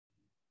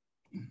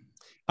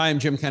Hi, I'm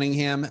Jim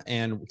Cunningham,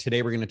 and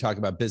today we're going to talk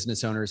about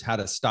business owners, how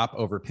to stop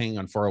overpaying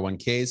on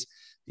 401ks.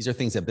 These are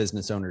things that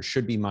business owners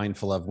should be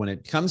mindful of when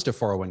it comes to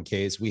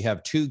 401ks. We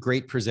have two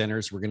great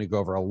presenters. We're going to go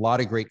over a lot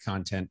of great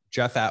content.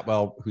 Jeff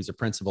Atwell, who's a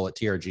principal at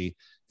TRG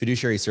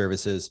Fiduciary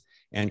Services,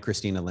 and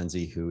Christina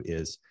Lindsay, who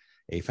is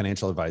a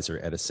financial advisor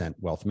at Ascent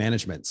Wealth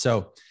Management.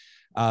 So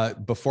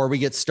before we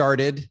get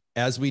started,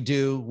 as we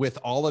do with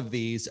all of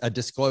these, a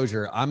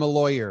disclosure. I'm a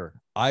lawyer.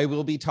 I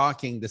will be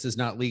talking. This is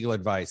not legal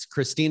advice.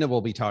 Christina will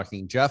be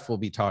talking. Jeff will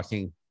be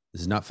talking.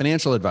 This is not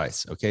financial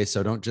advice. Okay.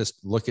 So don't just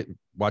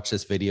watch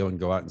this video and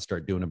go out and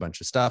start doing a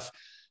bunch of stuff.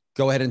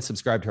 Go ahead and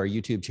subscribe to our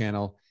YouTube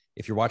channel.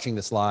 If you're watching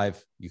this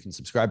live, you can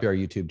subscribe to our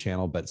YouTube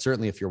channel, but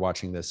certainly if you're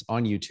watching this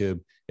on YouTube,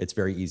 it's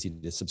very easy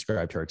to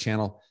subscribe to our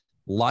channel.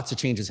 Lots of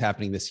changes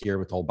happening this year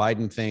with the whole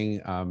Biden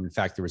thing. In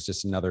fact, there was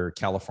just another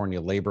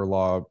California labor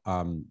law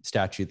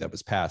statute that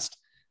was passed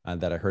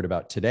that I heard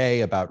about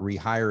today about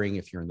rehiring.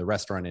 If you're in the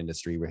restaurant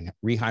industry,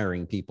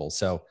 rehiring people.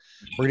 So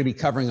we're going to be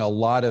covering a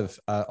lot of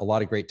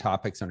great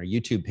topics on our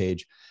YouTube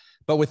page.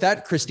 But with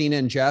that, Christina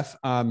and Jeff,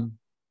 I'll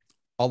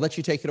let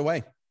you take it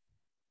away.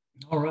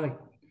 All right.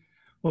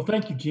 Well,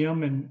 thank you,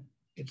 Jim. And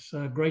it's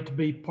great to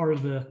be part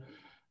of the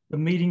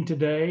meeting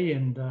today.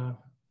 And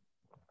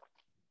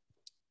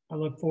I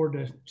look forward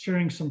to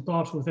sharing some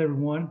thoughts with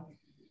everyone.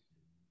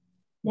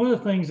 One of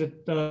the things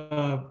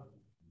that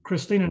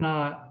Christina and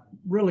I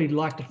really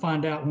like to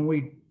find out when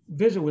we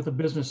visit with a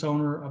business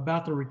owner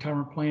about their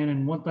retirement plan,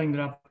 and one thing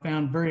that I've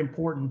found very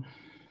important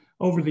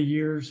over the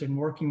years in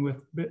working with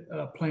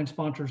plan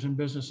sponsors and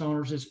business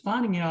owners is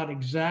finding out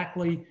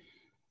exactly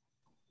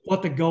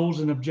what the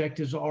goals and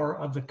objectives are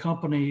of the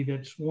company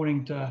that's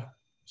wanting to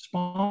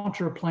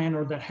sponsor a plan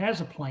or that has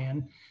a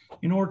plan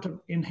in order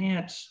to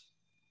enhance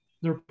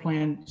their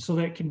plan so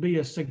that it can be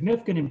a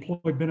significant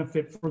employee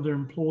benefit for their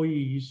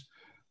employees,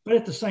 but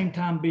at the same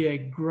time be a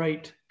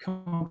great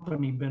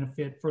company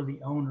benefit for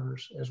the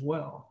owners as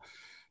well.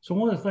 So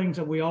one of the things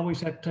that we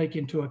always have to take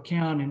into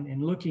account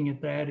in looking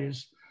at that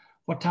is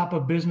what type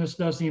of business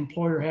does the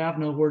employer have?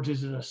 In other words,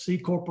 is it a C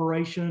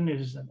corporation?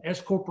 Is it an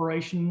S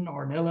corporation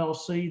or an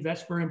LLC?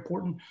 That's very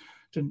important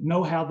to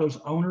know how those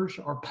owners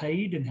are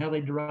paid and how they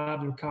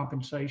derive their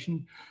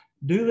compensation.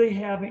 Do they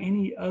have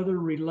any other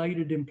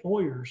related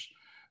employers?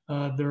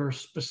 There are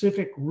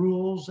specific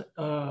rules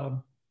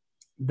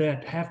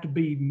that have to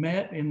be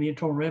met in the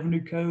Internal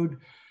Revenue Code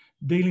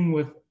dealing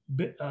with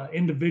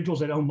individuals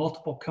that own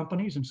multiple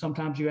companies. And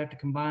sometimes you have to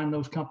combine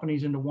those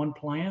companies into one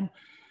plan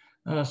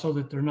so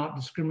that they're not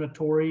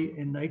discriminatory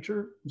in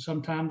nature. And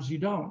sometimes you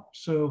don't.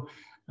 So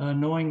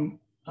knowing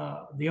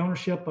the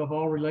ownership of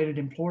all related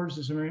employers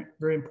is very,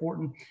 very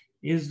important.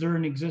 Is there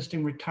an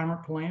existing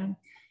retirement plan?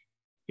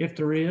 If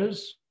there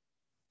is,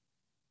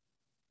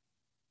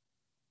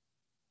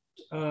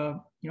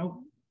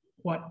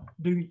 what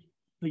do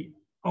the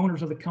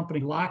owners of the company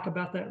like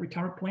about that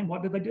retirement plan?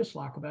 What do they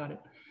dislike about it?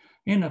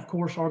 And of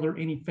course, are there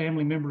any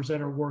family members that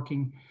are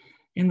working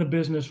in the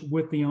business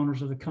with the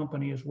owners of the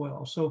company as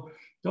well? So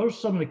those are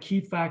some of the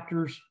key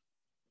factors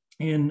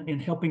in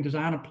helping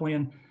design a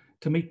plan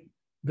to meet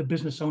the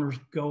business owner's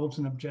goals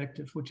and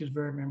objectives, which is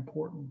very, very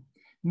important.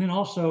 And then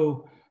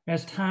also,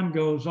 as time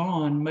goes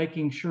on,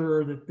 making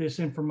sure that this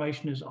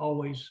information is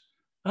always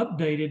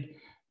updated,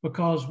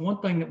 because one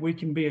thing that we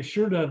can be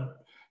assured of,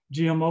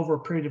 Jim, over a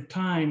period of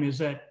time is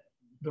that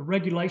the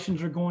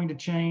regulations are going to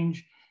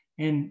change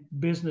and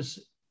business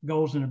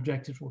goals and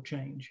objectives will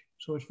change.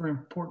 So it's very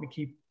important to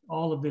keep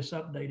all of this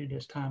updated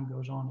as time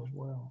goes on as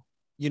well.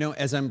 You know,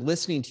 as I'm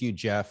listening to you,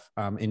 Jeff,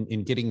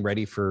 in getting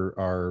ready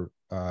for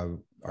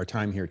our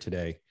time here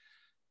today,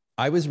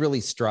 I was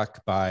really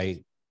struck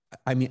by,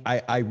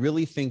 I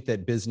really think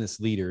that business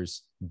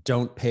leaders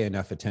don't pay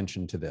enough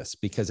attention to this,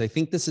 because I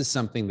think this is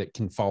something that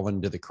can fall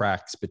into the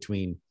cracks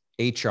between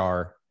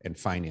HR and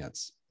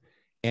finance.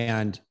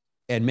 And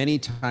many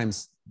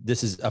times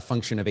this is a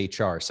function of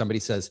HR. Somebody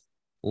says,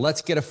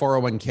 let's get a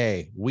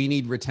 401k. We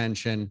need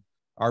retention.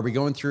 Are we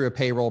going through a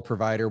payroll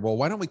provider? Well,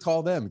 why don't we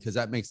call them? Because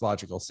that makes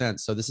logical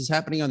sense. So this is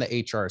happening on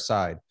the HR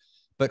side,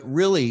 but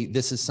really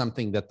this is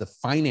something that the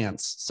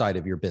finance side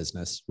of your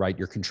business, right?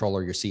 Your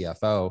controller, your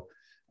CFO,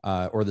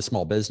 or the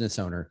small business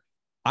owner,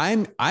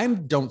 I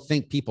don't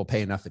think people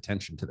pay enough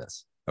attention to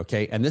this.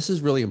 Okay. And this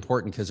is really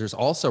important because there's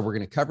also, we're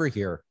going to cover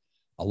here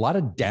a lot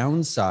of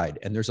downside,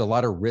 and there's a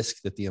lot of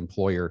risk that the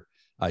employer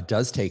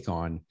does take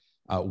on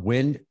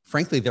when,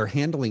 frankly, they're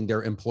handling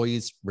their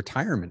employees'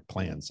 retirement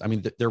plans. I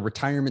mean, their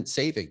retirement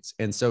savings.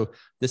 And so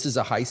this is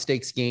a high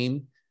stakes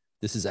game.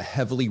 This is a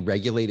heavily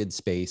regulated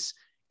space,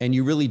 and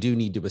you really do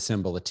need to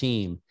assemble a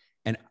team.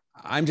 And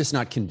I'm just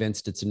not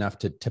convinced it's enough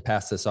to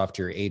pass this off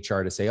to your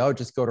HR to say, oh,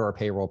 just go to our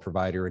payroll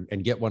provider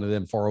and get one of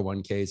them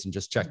 401ks and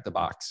just check the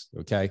box.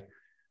 Okay.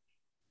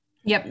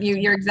 Yep.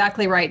 You're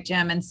exactly right,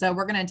 Jim. And so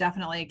we're going to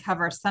definitely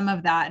cover some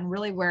of that, and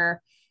really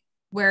where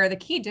the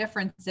key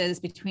difference is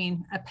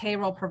between a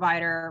payroll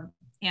provider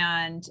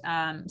and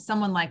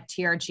someone like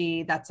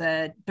TRG, that's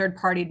a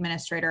third-party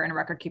administrator and a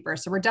record keeper.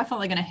 So we're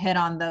definitely going to hit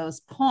on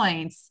those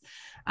points.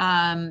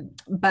 When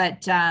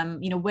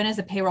is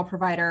a payroll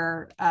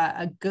provider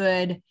a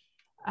good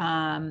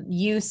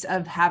use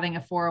of having a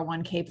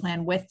 401k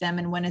plan with them,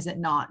 and when is it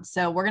not?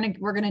 So we're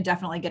gonna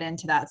definitely get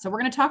into that. So we're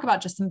gonna talk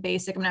about just some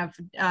basic. I'm gonna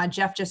have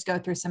Jeff just go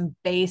through some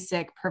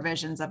basic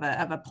provisions of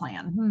a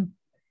plan.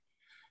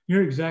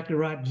 You're exactly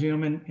right,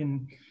 Jim.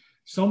 And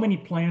so many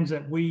plans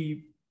that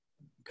we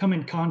come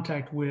in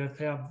contact with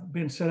have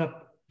been set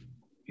up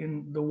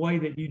in the way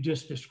that you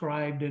just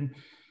described, and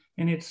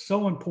it's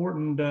so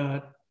important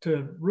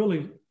to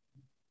really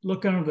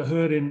look under the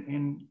hood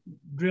and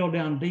drill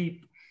down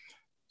deep,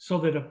 so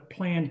that a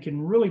plan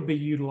can really be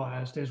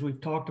utilized, as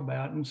we've talked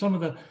about. And some of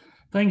the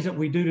things that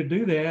we do to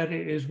do that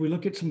is we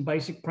look at some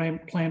basic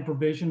plan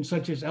provisions,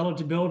 such as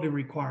eligibility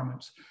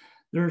requirements.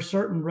 There are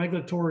certain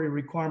regulatory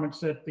requirements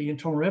that the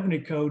Internal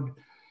Revenue Code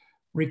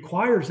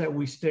requires that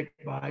we stick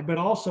by, but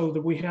also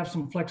that we have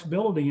some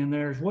flexibility in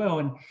there as well.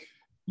 And,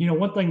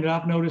 one thing that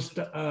I've noticed,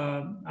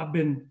 I've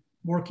been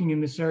working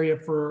in this area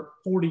for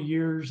 40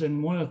 years.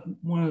 And one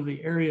of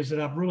the areas that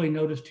I've really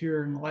noticed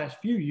here in the last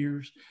few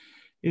years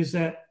is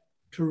that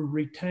to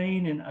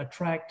retain and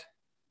attract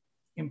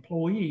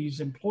employees,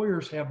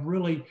 employers have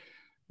really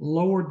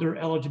lowered their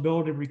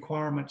eligibility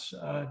requirements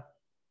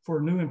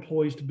for new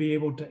employees to be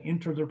able to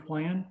enter their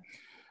plan.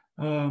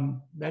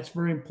 That's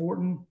very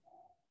important.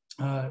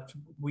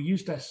 We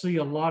used to see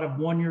a lot of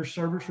one-year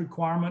service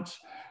requirements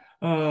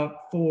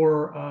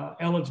for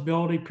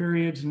eligibility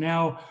periods.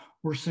 Now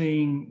we're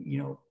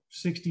seeing,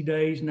 60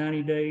 days,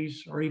 90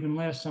 days, or even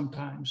less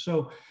sometimes.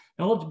 So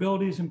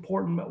eligibility is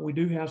important, but we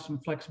do have some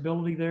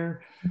flexibility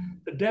there.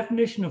 The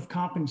definition of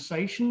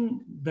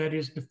compensation that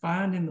is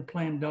defined in the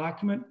plan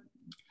document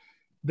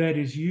that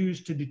is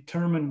used to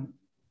determine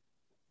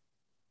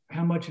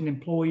how much an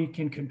employee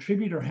can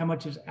contribute or how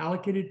much is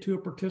allocated to a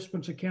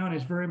participant's account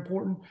is very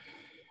important.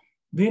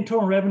 The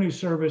Internal Revenue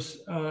Service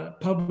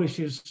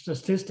publishes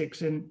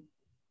statistics, and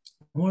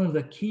one of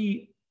the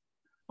key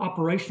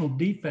operational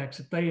defects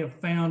that they have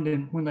found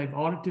when they've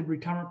audited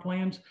retirement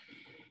plans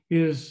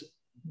is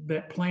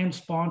that plan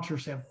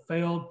sponsors have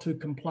failed to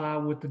comply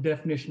with the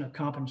definition of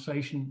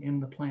compensation in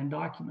the plan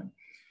document.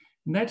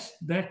 And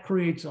that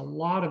creates a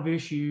lot of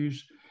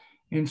issues.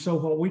 And so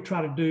what we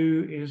try to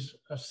do is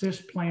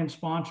assist plan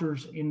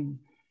sponsors in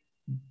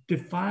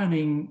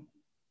defining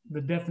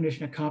the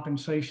definition of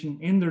compensation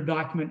in their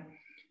document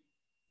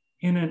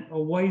in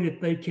a way that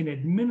they can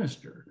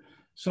administer.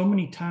 So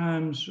many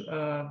times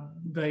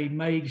they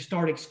may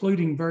start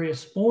excluding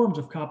various forms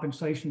of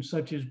compensation,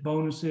 such as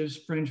bonuses,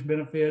 fringe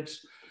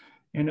benefits,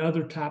 and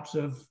other types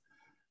of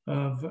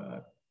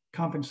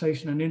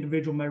compensation an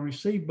individual may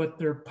receive, but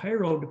their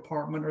payroll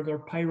department or their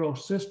payroll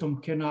system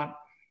cannot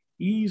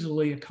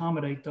easily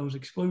accommodate those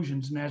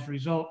exclusions. And as a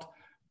result,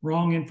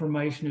 wrong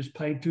information is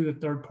paid to the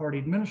third-party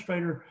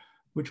administrator,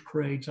 which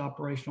creates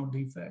operational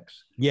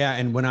defects. Yeah.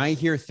 And when I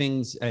hear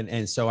things,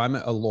 and so I'm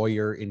a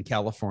lawyer in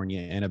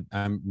California and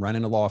I'm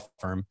running a law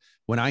firm.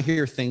 When I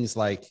hear things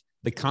like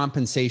the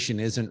compensation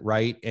isn't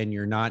right and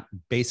you're not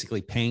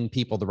basically paying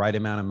people the right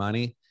amount of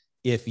money,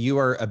 if you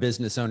are a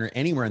business owner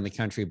anywhere in the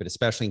country, but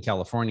especially in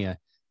California,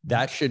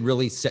 that should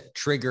really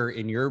trigger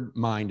in your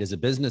mind as a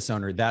business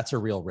owner, that's a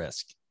real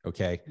risk.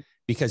 Okay.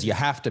 Because you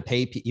have to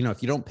pay, if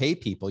you don't pay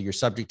people, you're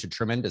subject to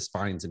tremendous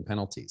fines and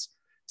penalties.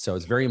 So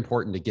it's very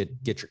important to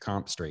get your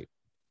comp straight.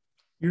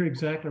 You're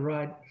exactly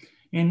right.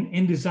 And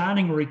in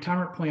designing a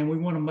retirement plan, we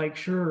want to make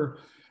sure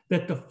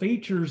that the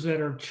features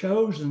that are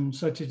chosen,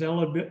 such as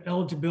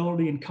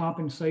eligibility and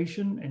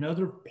compensation and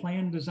other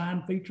plan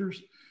design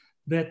features,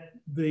 that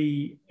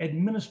the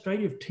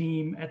administrative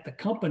team at the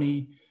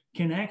company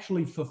can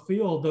actually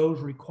fulfill those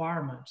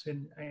requirements.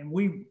 And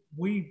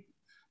we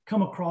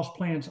come across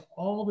plans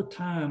all the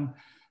time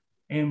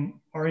and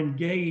are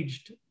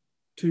engaged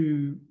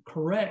to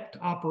correct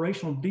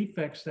operational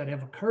defects that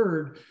have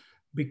occurred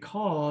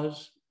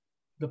because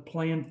the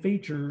plan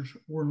features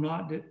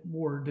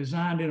were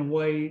designed in a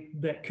way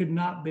that could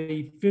not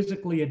be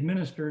physically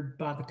administered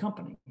by the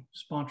company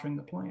sponsoring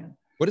the plan.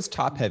 What does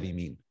top heavy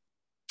mean?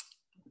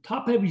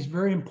 Top heavy is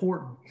very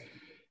important.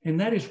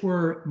 And that is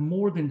where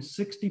more than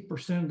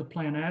 60% of the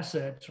plan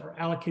assets are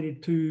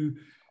allocated to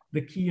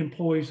the key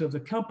employees of the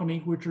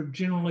company, which are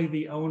generally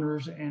the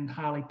owners and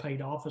highly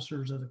paid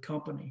officers of the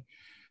company.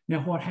 Now,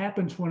 what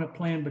happens when a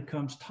plan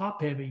becomes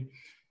top heavy,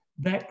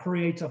 that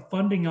creates a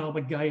funding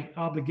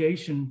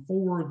obligation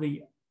for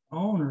the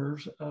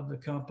owners of the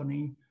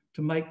company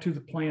to make to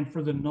the plan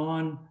for the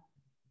non-highly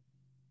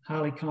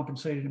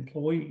compensated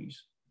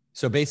employees.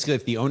 So basically,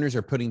 if the owners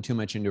are putting too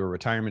much into a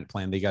retirement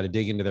plan, they got to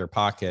dig into their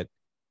pocket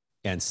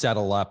and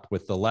settle up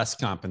with the less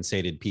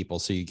compensated people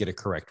so you get a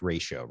correct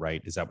ratio,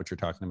 right? Is that what you're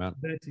talking about?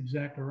 That's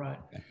exactly right.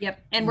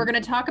 Yep. And we're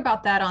going to talk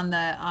about that on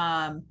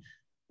the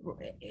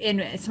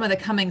in some of the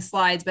coming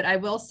slides, but I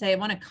will say I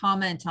want to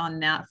comment on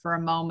that for a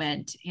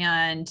moment.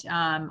 And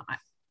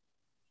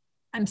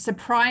I'm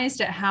surprised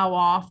at how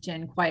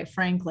often, quite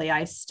frankly,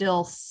 I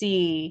still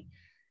see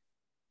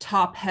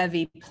top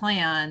heavy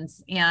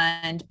plans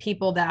and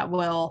people that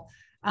will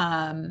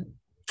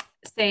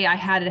say I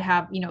had to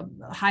have,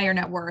 higher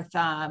net worth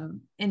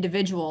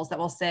individuals that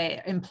will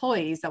say,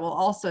 employees that will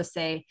also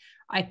say,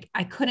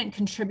 I couldn't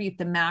contribute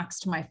the max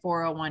to my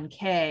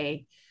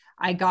 401k.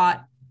 I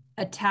got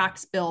a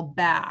tax bill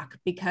back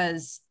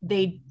because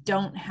they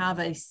don't have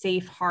a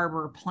safe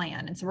harbor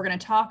plan. And so we're going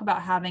to talk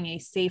about having a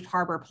safe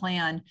harbor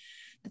plan.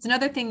 It's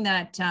another thing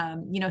that,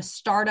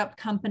 startup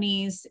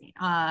companies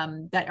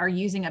that are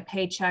using a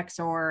Paychex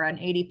or an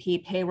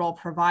ADP payroll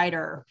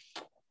provider,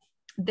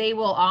 they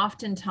will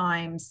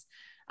oftentimes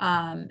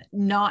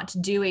not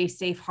do a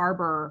safe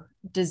harbor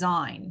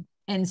design.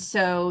 And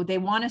so they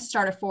want to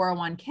start a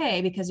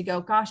 401k because you go,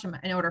 gosh,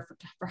 in order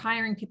for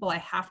hiring people, I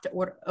have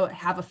to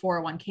have a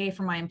 401k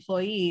for my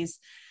employees.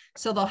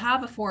 So they'll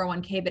have a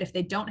 401k, but if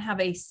they don't have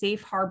a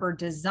safe harbor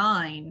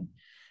design,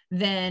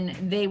 then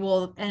they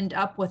will end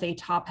up with a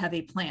top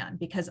heavy plan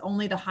because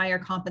only the higher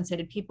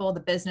compensated people,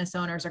 the business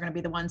owners, are going to be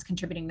the ones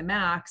contributing the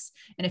max.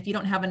 And if you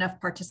don't have enough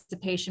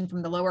participation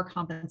from the lower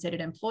compensated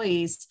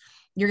employees,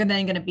 you're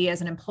then going to be,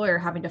 as an employer,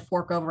 having to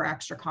fork over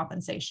extra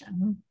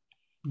compensation.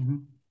 Mm-hmm.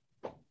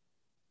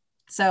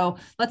 So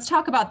let's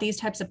talk about these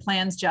types of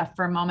plans, Jeff,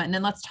 for a moment, and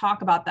then let's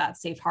talk about that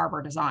safe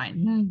harbor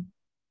design.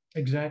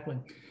 Exactly.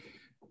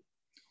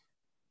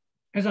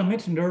 As I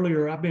mentioned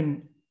earlier, I've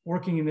been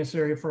working in this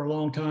area for a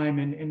long time,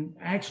 and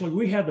actually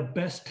we have the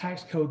best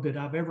tax code that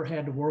I've ever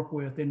had to work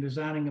with in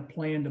designing a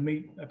plan to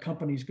meet a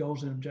company's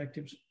goals and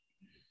objectives.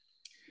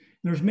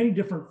 There's many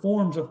different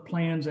forms of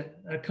plans that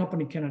a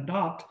company can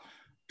adopt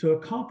to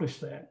accomplish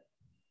that.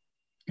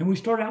 And we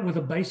start out with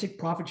a basic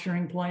profit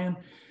sharing plan.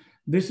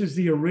 This is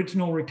the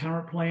original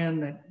retirement plan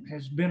that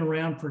has been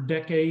around for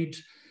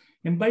decades.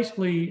 And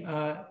basically,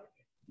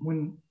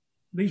 when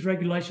these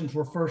regulations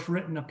were first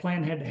written, a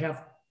company had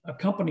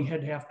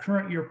to have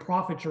current year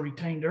profits or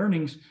retained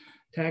earnings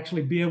to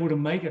actually be able to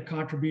make a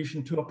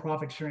contribution to a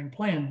profit sharing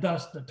plan,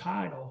 thus the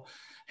title.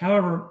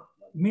 However,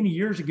 many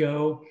years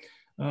ago,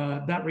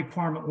 that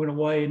requirement went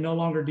away, and no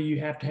longer do you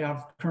have to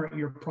have current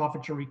year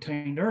profits or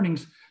retained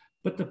earnings,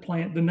 but the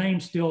name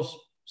still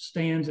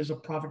stands as a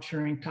profit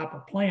sharing type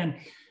of plan,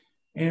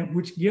 and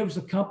which gives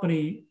the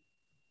company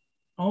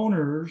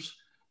owners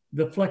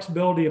the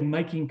flexibility of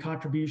making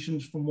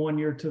contributions from one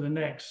year to the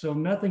next. So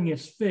nothing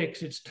is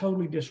fixed, it's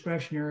totally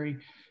discretionary,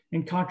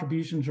 and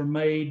contributions are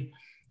made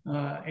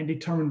and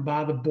determined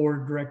by the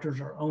board of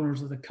directors or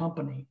owners of the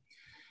company.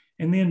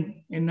 And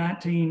then in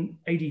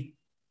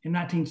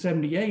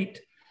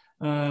 1978,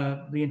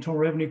 the Internal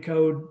Revenue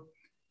Code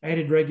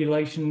added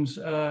regulations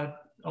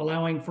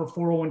allowing for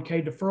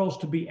 401k deferrals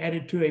to be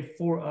added to a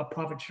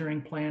profit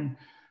sharing plan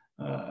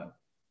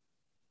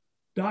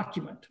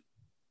document.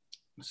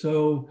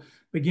 So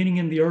beginning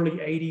in the early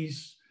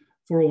 80s,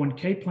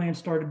 401k plans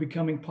started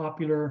becoming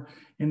popular,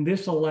 and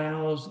this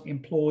allows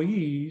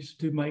employees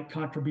to make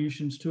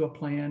contributions to a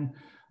plan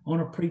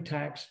on a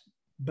pre-tax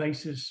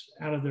basis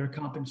out of their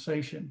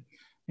compensation.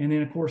 And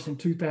then, of course, in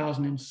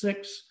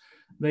 2006,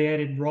 they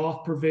added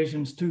Roth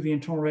provisions to the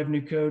Internal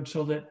Revenue Code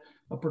so that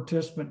a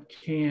participant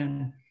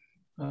can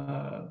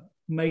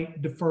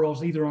make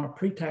deferrals either on a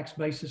pre-tax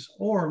basis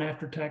or an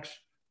after-tax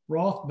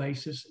Roth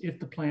basis if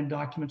the plan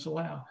documents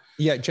allow.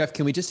 Yeah, Jeff,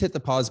 can we just hit the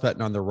pause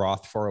button on the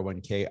Roth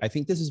 401k? I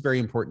think this is very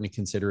important to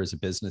consider as a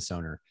business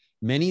owner.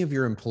 Many of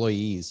your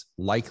employees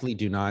likely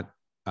do not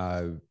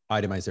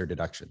itemize their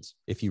deductions.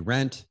 If you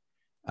rent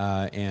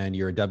and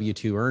you're a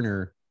W-2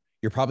 earner,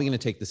 you're probably going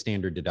to take the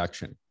standard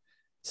deduction.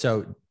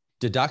 So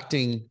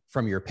deducting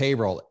from your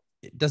payroll,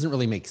 it doesn't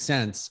really make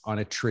sense on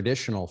a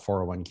traditional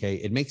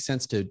 401k. It makes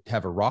sense to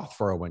have a Roth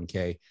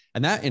 401k.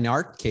 And that, in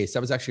our case, that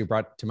was actually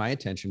brought to my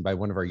attention by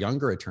one of our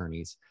younger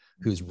attorneys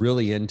who's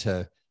really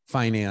into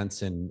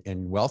finance and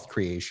wealth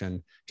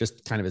creation,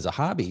 just kind of as a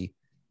hobby.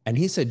 And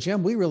he said,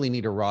 Jim, we really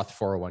need a Roth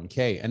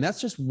 401k. And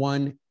that's just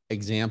one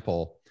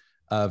example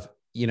of,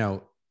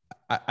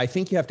 I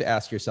think you have to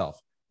ask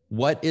yourself,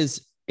 what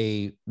is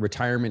a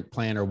retirement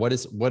plan, or what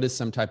is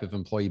some type of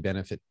employee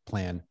benefit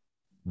plan?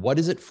 What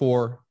is it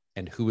for?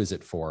 And who is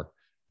it for?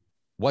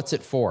 What's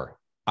it for?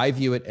 I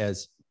view it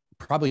as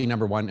probably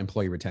number one,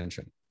 employee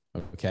retention.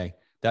 Okay.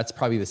 That's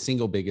probably the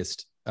single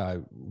biggest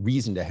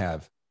reason to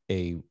have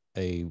an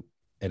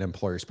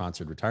employer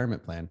sponsored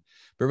retirement plan,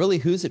 but really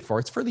who's it for?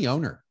 It's for the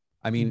owner.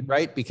 I mean,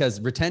 right? Because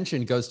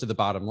retention goes to the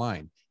bottom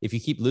line. If you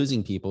keep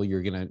losing people,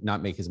 you're going to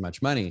not make as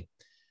much money.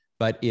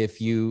 But if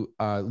you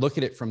look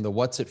at it from the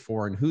what's it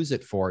for and who's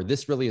it for,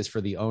 this really is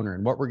for the owner.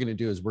 And what we're going to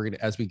do is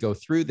as we go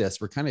through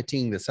this, we're kind of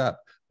teeing this up.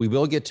 We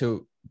will get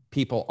to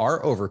people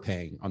are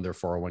overpaying on their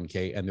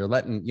 401k and they're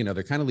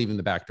they're kind of leaving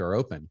the back door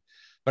open.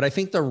 But I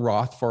think the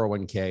Roth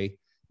 401k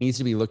needs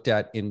to be looked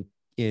at in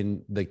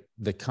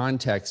the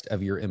context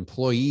of your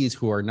employees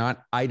who are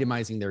not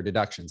itemizing their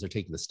deductions. They're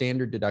taking the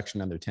standard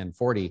deduction on their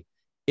 1040.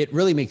 It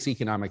really makes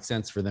economic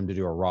sense for them to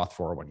do a Roth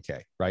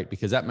 401k, right?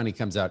 Because that money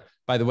comes out.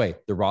 By the way,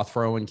 the Roth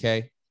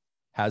 401k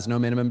has no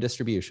minimum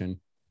distribution,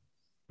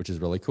 which is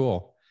really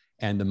cool.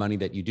 And the money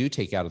that you do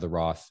take out of the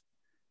Roth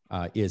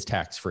is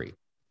tax-free.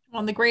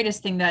 Well, the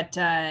greatest thing that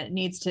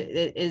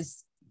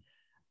is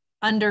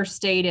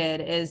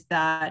understated is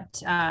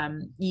that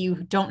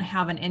you don't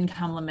have an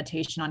income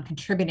limitation on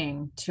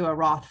contributing to a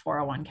Roth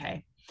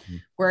 401k,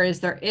 whereas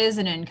there is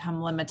an income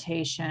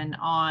limitation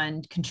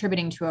on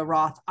contributing to a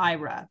Roth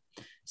IRA.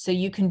 So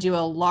you can do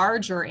a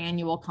larger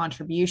annual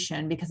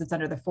contribution because it's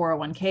under the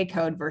 401k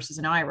code versus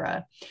an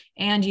IRA,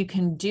 and you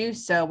can do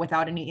so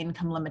without any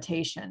income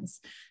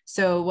limitations.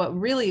 So what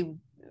really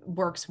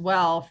works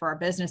well for our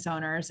business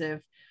owners,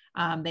 if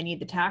they need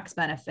the tax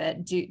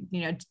benefit,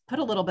 put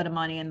a little bit of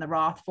money in the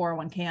Roth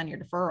 401k on your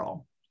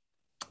deferral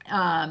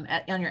on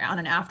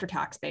an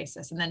after-tax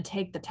basis, and then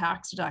take the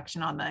tax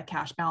deduction on the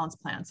cash balance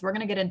plan. So we're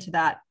going to get into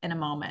that in a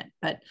moment,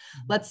 but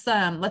let's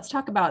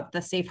talk about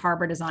the safe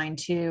harbor design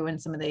too,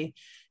 and some of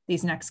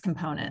these next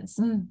components.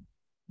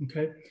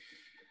 Okay.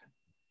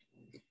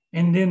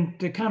 And then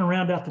to kind of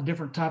round out the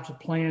different types of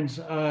plans,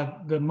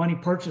 the money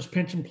purchase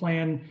pension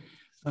plan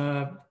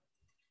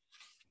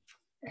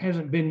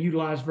hasn't been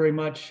utilized very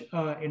much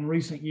in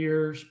recent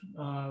years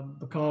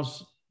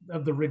because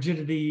of the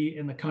rigidity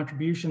in the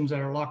contributions that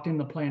are locked in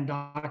the plan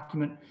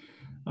document.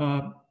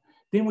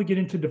 Then we get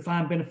into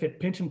defined benefit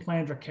pension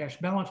plans or cash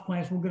balance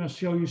plans. We're going to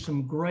show you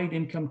some great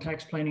income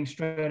tax planning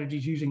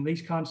strategies using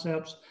these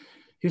concepts.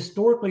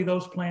 Historically,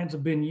 those plans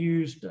have been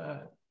used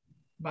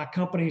by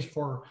companies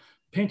for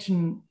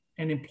pension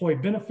and employee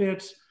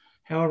benefits.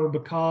 However,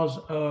 because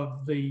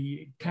of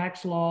the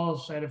tax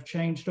laws that have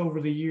changed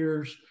over the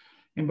years,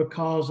 and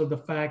because of the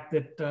fact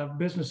that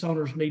business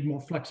owners need more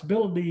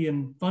flexibility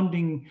in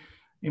funding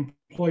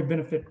employee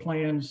benefit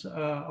plans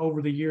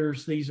over the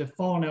years, these have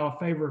fallen out of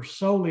favor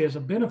solely as a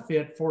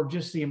benefit for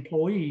just the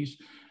employees.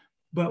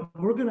 But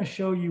we're going to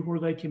show you where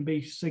they can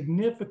be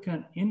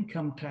significant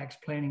income tax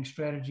planning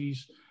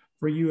strategies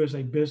for you as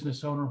a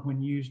business owner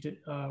when used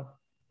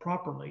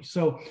properly.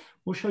 So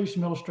we'll show you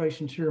some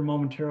illustrations here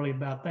momentarily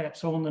about that.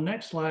 So on the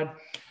next slide,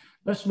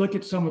 let's look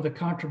at some of the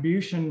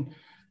contribution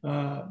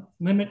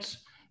limits,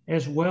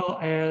 as well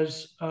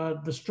as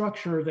the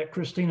structure that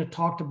Christina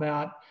talked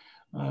about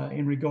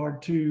in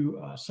regard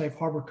to safe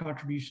harbor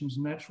contributions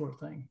and that sort of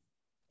thing.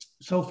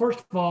 So first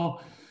of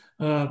all,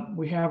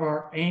 we have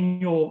our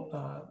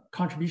annual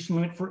contribution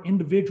limit for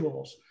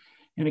individuals.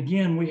 And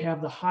again, we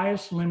have the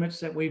highest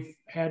limits that we've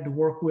had to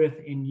work with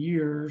in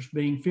years,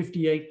 being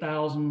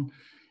 $58,000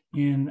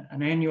 in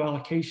an annual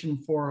allocation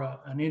for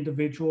an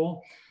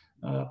individual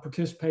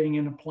participating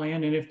in a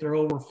plan. And if they're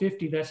over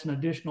 50, that's an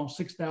additional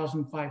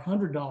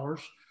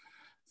 $6,500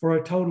 for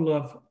a total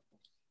of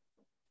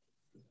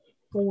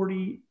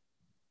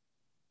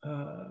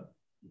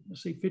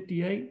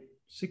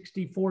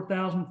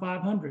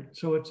 $64,500.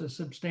 So it's a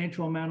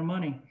substantial amount of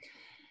money.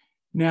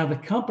 Now the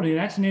company,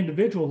 that's an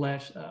individual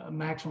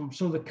maximum.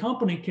 So the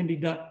company can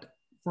deduct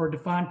for a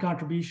defined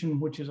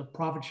contribution, which is a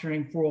profit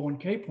sharing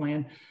 401k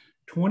plan,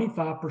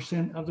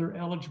 25% of their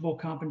eligible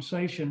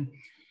compensation,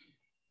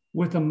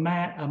 with a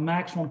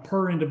maximum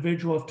per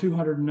individual of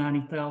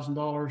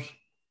 $290,000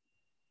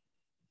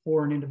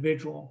 for an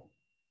individual.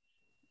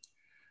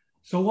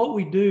 So what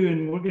we do,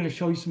 and we're going to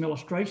show you some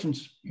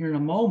illustrations here in a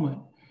moment,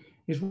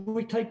 is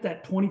we take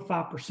that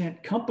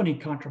 25% company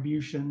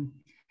contribution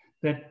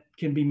that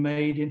can be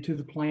made into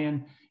the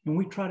plan, and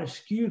we try to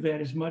skew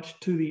that as much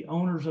to the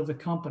owners of the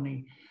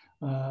company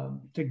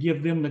to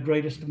give them the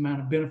greatest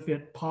amount of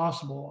benefit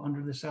possible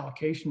under this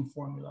allocation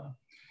formula.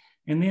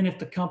 And then if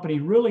the company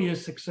really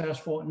is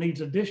successful and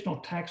needs additional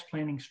tax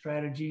planning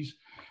strategies,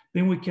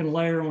 then we can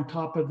layer on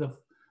top of the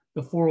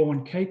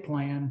 401k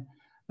plan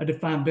a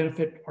defined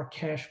benefit or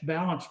cash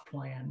balance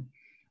plan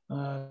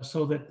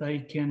so that they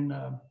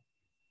can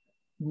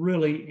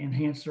really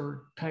enhance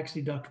their tax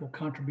deductible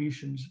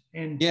contributions.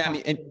 And yeah, I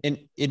mean, and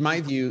in my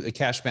view, a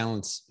cash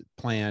balance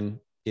plan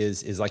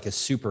is like a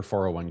super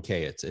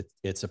 401k.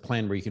 It's a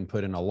plan where you can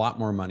put in a lot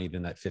more money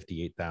than that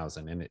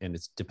 58,000, and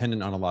it's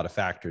dependent on a lot of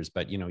factors.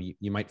 But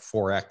you might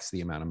 4x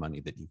the amount of money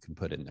that you can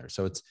put in there.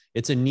 So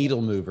it's a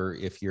needle mover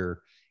if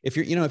you're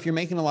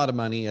making a lot of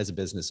money as a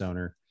business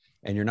owner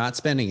and you're not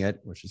spending it,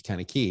 which is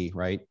kind of key,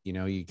 right?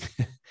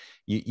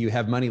 You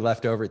have money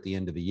left over at the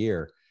end of the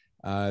year.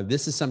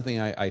 This is something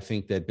I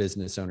think that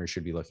business owners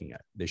should be looking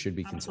at. They should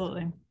be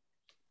considering.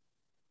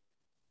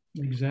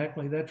 Absolutely.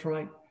 Exactly. That's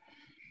right.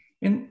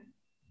 And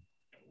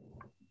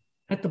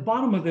at the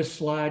bottom of this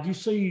slide, you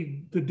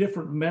see the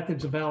different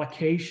methods of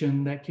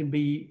allocation that can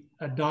be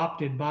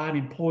adopted by an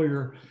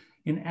employer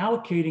in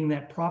allocating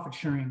that profit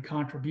sharing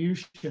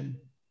contribution.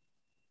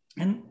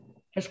 And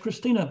as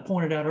Christina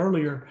pointed out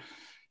earlier,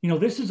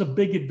 this is a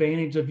big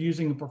advantage of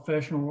using a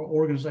professional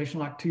organization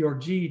like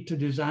TRG to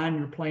design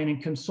your plan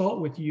and consult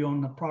with you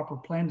on the proper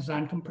plan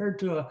design compared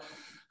to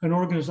an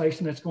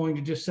organization that's going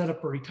to just set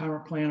up a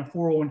retirement plan, a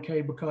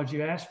 401k because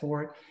you asked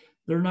for it.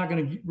 They're not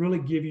going to really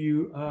give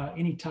you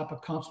any type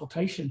of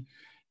consultation.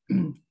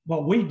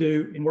 What we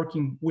do in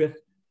working with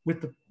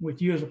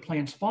you as a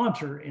plan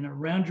sponsor and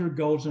around your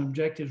goals and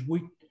objectives,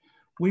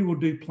 we will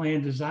do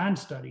plan design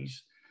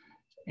studies,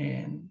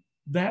 and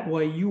that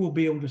way you will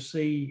be able to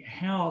see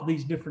how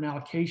these different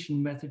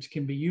allocation methods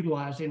can be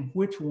utilized and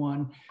which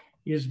one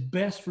is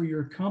best for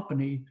your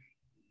company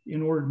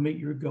in order to meet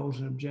your goals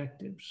and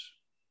objectives.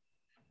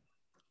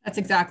 That's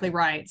exactly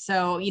right.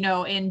 So,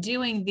 in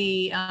doing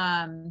the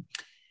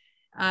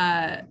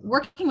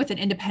working with an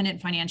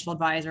independent financial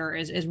advisor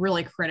is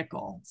really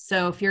critical.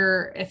 So if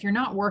you're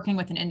not working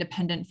with an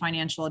independent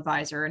financial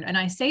advisor, and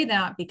I say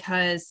that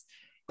because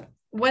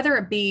whether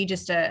it be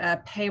just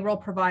a payroll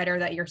provider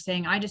that you're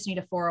saying, I just need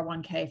a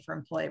 401k for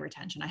employee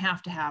retention, I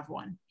have to have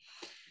one.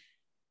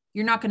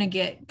 You're not going to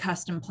get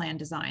custom plan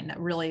design that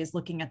really is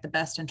looking at the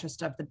best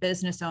interest of the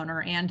business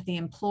owner and the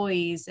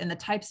employees and the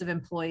types of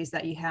employees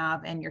that you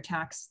have and your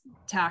tax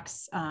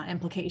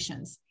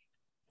implications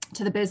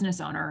to the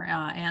business owner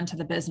and to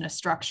the business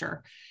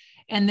structure.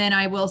 And then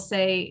I will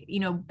say,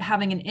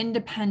 having an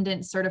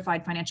independent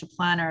certified financial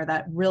planner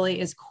that really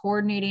is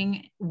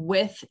coordinating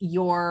with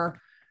your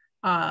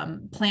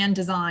plan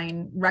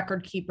design,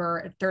 record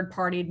keeper,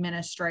 third-party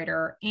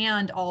administrator,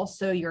 and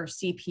also your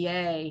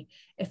CPA.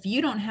 If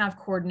you don't have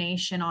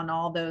coordination on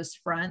all those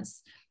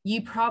fronts,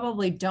 you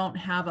probably don't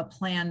have a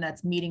plan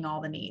that's meeting all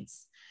the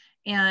needs.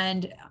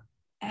 And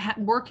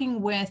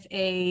working with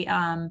a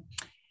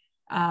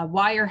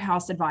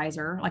wirehouse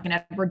advisor, like an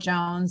Edward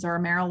Jones or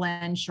Merrill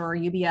Lynch or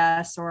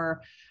UBS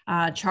or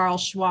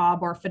Charles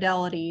Schwab or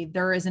Fidelity,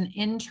 there is an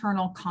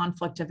internal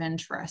conflict of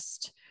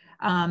interest.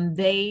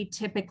 They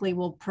typically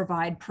will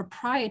provide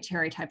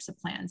proprietary types of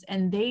plans,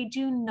 and they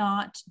do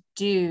not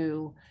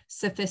do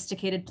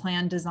sophisticated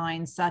plan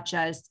designs such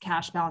as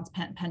cash balance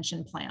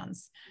pension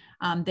plans.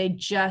 They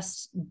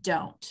just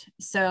don't.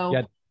 So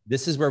yeah,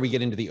 this is where we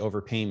get into the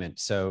overpayment.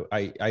 So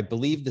I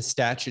believe the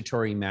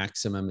statutory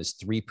maximum is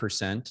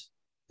 3%.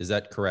 Is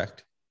that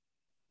correct?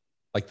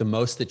 Like the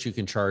most that you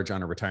can charge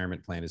on a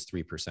retirement plan is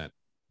 3%.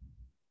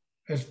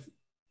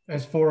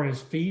 As far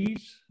as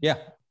fees? Yeah.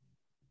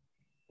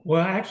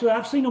 Well, actually,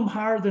 I've seen them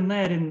higher than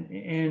that,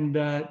 and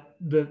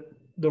the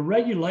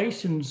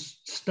regulations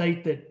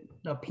state that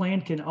a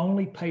plan can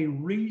only pay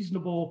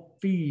reasonable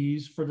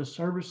fees for the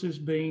services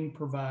being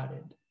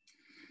provided.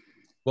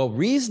 Well,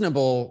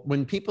 reasonable,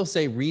 when people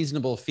say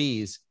reasonable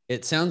fees,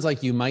 it sounds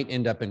like you might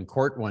end up in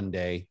court one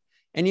day.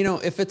 And,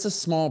 if it's a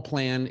small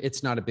plan,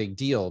 it's not a big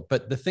deal.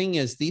 But the thing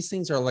is, these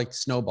things are like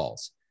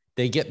snowballs.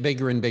 They get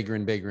bigger and bigger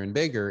and bigger and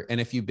bigger. And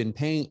if you've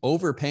been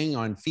overpaying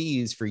on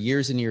fees for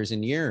years and years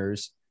and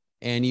years,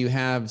 and you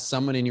have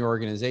someone in your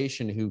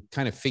organization who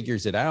kind of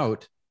figures it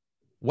out,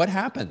 what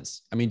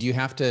happens? I mean, do you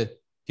have to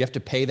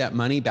pay that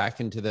money back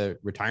into the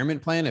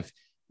retirement plan?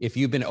 If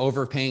you've been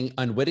overpaying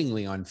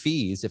unwittingly on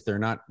fees, if they're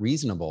not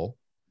reasonable,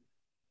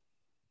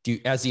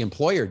 as the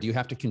employer, do you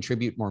have to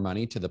contribute more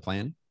money to the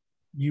plan?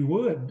 You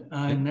would.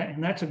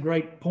 And that's a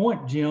great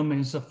point, Jim,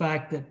 is the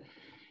fact that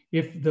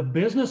if the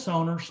business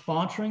owner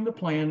sponsoring the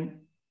plan,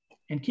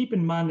 and keep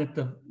in mind that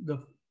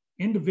the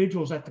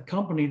individuals at the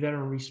company that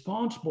are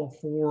responsible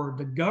for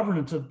the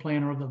governance of the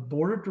plan are the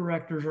board of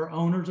directors or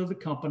owners of the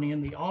company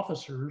and the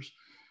officers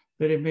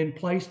that have been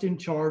placed in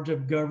charge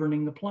of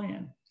governing the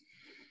plan.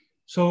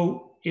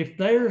 So if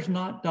there's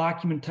not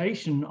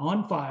documentation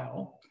on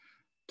file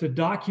to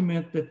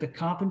document that the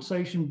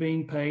compensation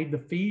being paid, the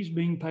fees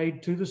being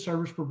paid to the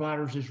service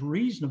providers is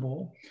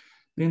reasonable,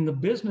 then the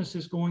business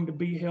is going to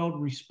be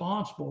held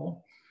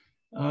responsible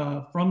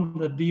from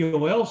the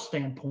DOL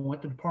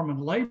standpoint, the Department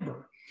of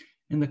Labor.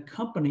 And the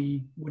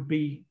company would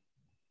be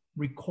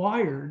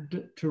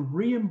required to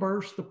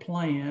reimburse the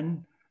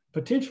plan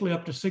potentially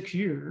up to 6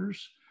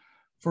 years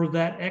for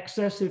that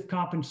excessive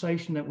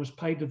compensation that was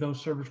paid to those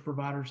service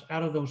providers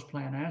out of those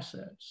plan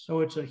assets.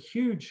 So it's a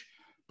huge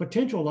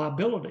potential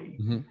liability,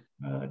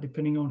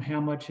 depending on how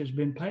much has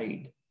been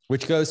paid.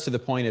 Which goes to the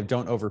point of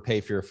don't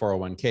overpay for your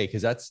 401k,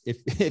 because that's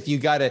if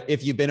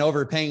you've been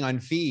overpaying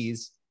on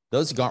fees,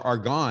 those are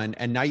gone,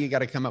 and now you got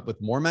to come up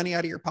with more money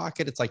out of your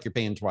pocket. It's like you're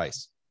paying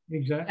twice.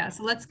 Exactly. Yeah.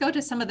 So let's go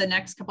to some of the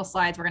next couple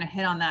slides. We're going to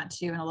hit on that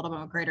too in a little bit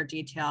more greater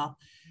detail.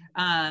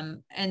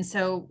 And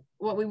so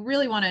what we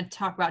really want to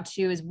talk about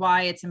too is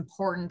why it's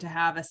important to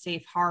have a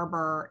safe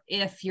harbor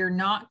if you're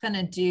not going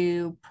to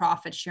do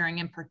profit sharing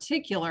in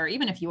particular,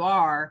 even if you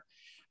are,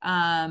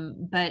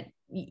 but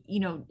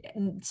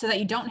so that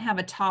you don't have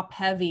a top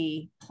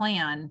heavy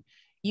plan,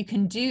 you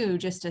can do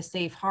just a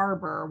safe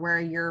harbor where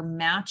you're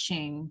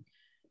matching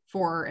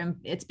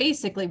it's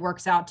basically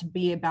works out to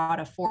be about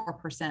a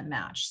 4%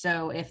 match.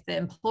 So if the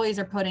employees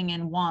are putting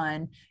in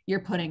 1, you're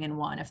putting in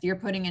 1. If you're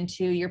putting in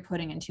 2, you're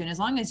putting in 2. And as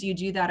long as you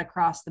do that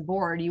across the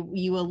board,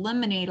 you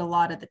eliminate a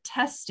lot of the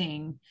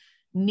testing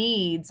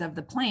needs of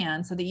the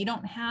plan so that you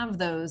don't have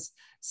those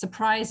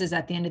surprises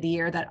at the end of the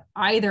year that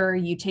either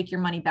you take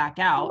your money back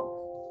out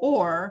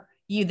or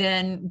you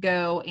then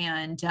go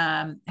and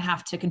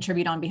have to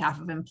contribute on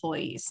behalf of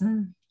employees.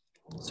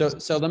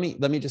 So let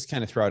me just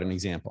kind of throw out an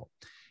example.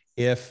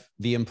 If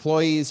the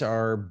employees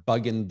are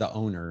bugging the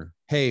owner,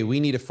 hey, we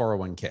need a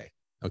 401k,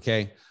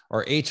 okay?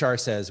 Or HR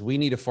says, we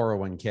need a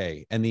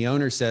 401k. And the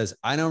owner says,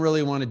 I don't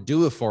really want to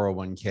do a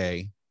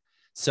 401k.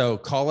 So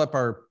call up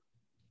our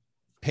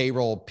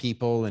payroll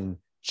people and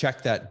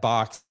check that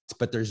box,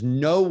 but there's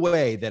no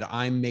way that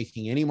I'm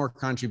making any more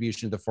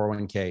contribution to the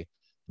 401k.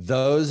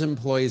 Those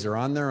employees are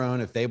on their own.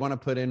 If they want to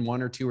put in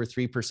 1 or 2 or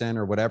 3%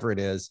 or whatever it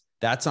is,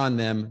 that's on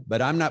them,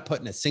 but I'm not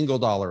putting a single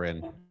dollar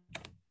in.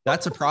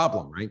 That's a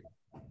problem, right?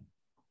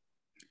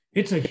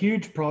 It's a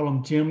huge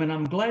problem, Jim, and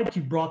I'm glad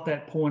you brought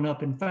that point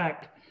up. In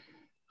fact,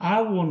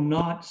 I will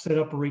not set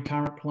up a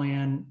retirement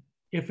plan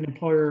if an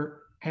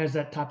employer has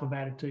that type of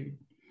attitude.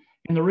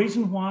 And the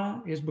reason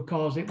why is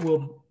because it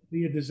will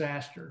be a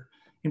disaster.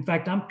 In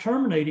fact, I'm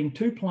terminating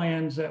 2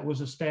 plans that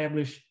was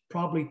established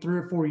probably 3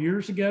 or 4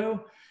 years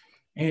ago,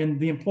 and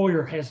the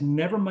employer has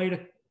never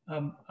made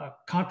a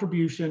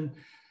contribution.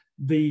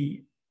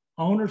 The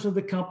owners of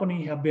the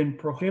company have been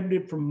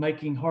prohibited from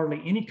making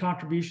hardly any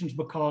contributions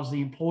because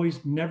the employees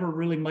never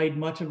really made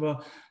much of a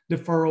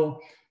deferral,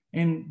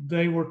 and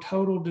they were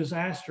total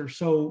disaster.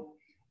 So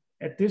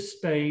at this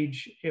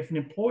stage, if an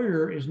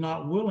employer is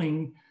not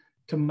willing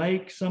to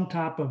make some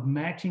type of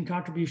matching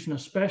contribution,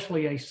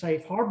 especially a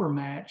safe harbor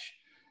match,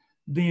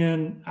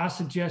 then I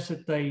suggest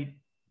that they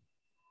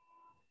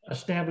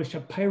establish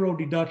a payroll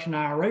deduction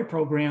IRA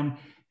program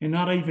and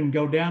not even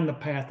go down the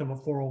path of a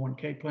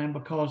 401k plan,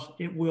 because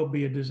it will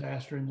be a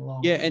disaster in the long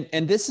run. Yeah.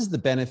 And this is the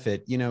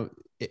benefit, you know,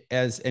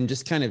 and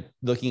just kind of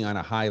looking on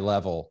a high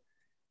level,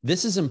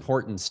 this is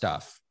important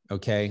stuff.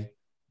 Okay.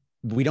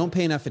 We don't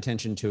pay enough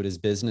attention to it as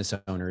business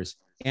owners.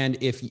 And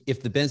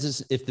if the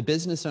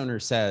business owner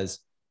says,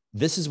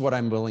 this is what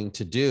I'm willing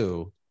to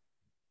do,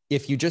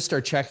 if you just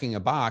start checking a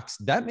box,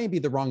 that may be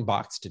the wrong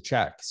box to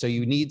check. So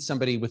you need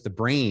somebody with the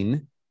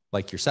brain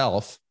like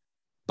yourself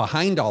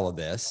behind all of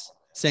this,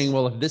 saying,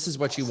 well, if this is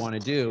what you want to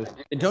do,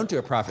 then don't do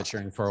a profit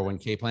sharing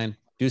 401k plan,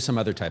 do some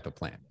other type of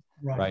plan,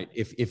 right?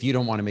 If you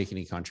don't want to make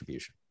any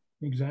contribution.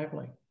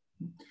 Exactly.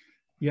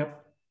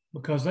 Yep.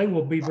 Because they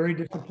will be very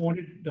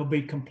disappointed. There'll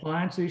be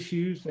compliance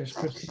issues, as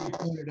Christina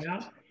pointed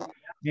out.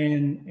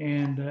 And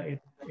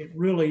it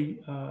really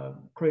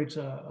creates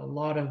a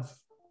lot of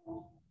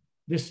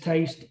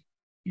distaste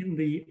in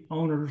the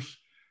owners'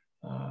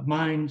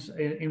 minds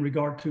in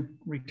regard to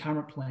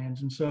retirement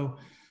plans. And so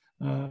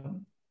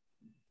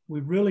we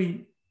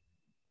really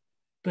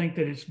think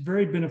that it's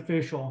very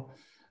beneficial,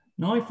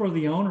 not only for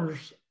the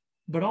owners,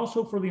 but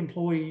also for the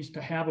employees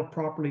to have a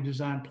properly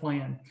designed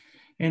plan.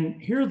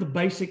 And here are the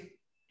basic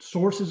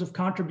sources of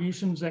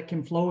contributions that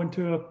can flow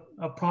into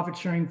a profit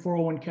sharing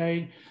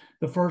 401k.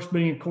 The first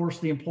being, of course,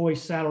 the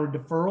employee's salary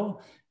deferral.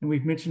 And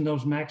we've mentioned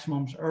those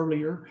maximums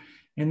earlier.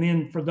 And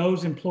then for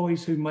those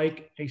employees who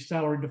make a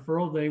salary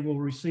deferral, they will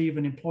receive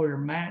an employer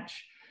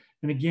match.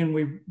 And again,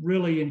 we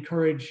really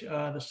encourage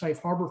the safe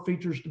harbor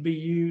features to be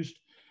used.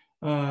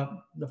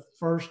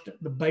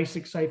 The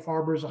basic safe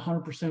harbor is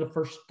 100% of the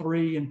first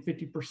 3 and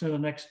 50% of the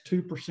next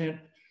 2%,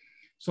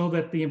 so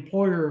that the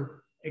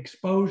employer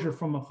exposure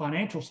from a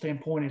financial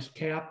standpoint is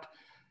capped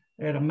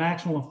at a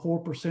maximum of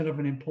 4% of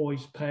an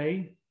employee's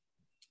pay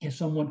if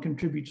someone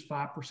contributes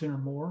 5% or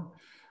more.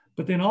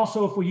 But then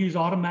also, if we use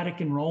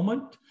automatic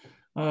enrollment,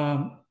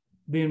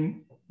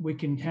 then we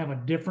can have a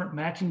different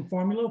matching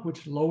formula,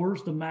 which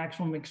lowers the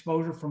maximum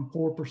exposure from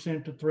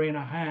 4% to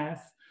 3.5%.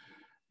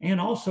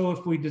 And also,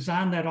 if we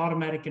design that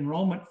automatic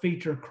enrollment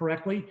feature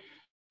correctly,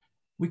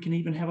 we can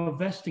even have a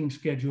vesting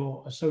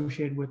schedule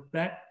associated with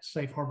that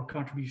safe harbor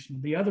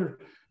contribution. The other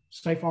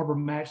safe harbor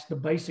match, the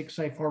basic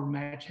safe harbor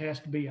match, has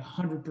to be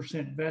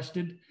 100%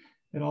 vested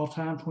at all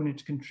times when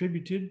it's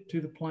contributed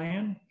to the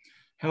plan.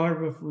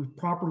 However, if we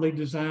properly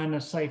design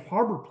a safe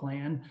harbor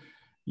plan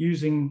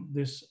using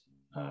this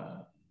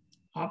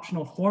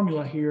optional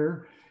formula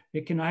here,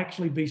 it can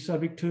actually be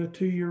subject to a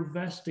 2-year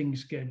vesting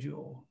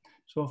schedule.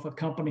 So if a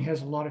company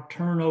has a lot of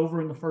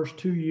turnover in the first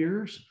 2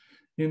 years,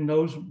 then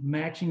those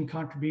matching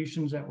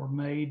contributions that were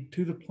made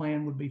to the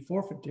plan would be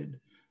forfeited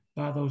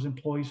by those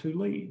employees who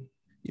leave.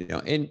 You know,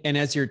 and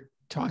as you're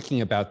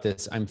talking about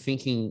this, I'm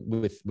thinking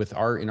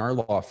in our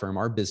law firm,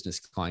 our business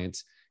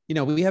clients, you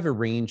know, we have a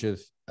range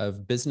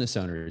of business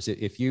owners.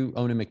 If you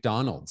own a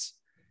McDonald's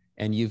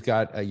and you've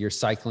got, you're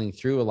cycling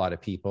through a lot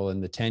of people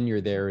and the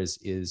tenure there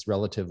is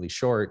relatively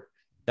short,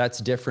 that's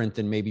different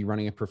than maybe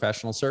running a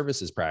professional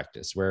services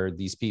practice where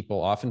these people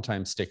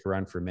oftentimes stick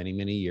around for many,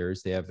 many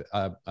years. They have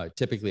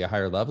typically a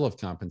higher level of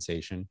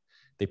compensation.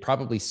 They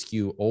probably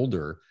skew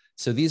older.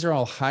 So these are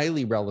all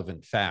highly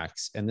relevant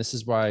facts. And this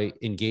is why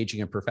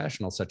engaging a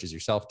professional such as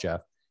yourself,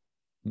 Jeff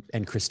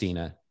and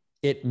Christina,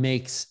 it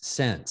makes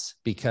sense,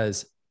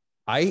 because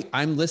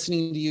I'm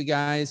listening to you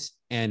guys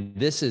and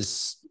this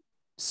is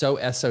so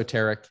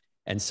esoteric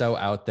and so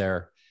out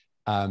there.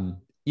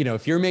 You know,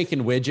 if you're making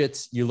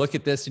widgets, you look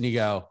at this and you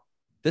go,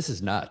 this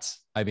is nuts.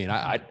 I mean,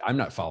 I'm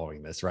not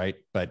following this, right?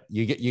 But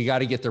you got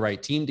to get the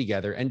right team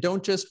together, and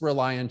don't just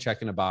rely on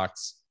checking a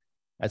box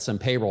at some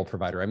payroll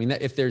provider. I mean,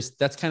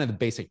 that's kind of the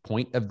basic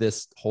point of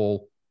this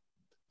whole,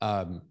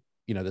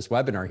 you know, this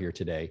webinar here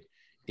today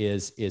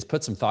is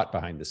put some thought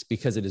behind this,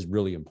 because it is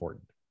really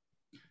important.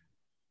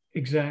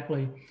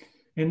 Exactly.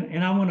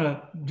 And I want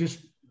to just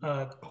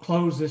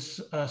close this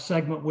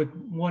segment with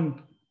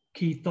one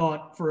key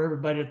thought for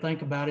everybody to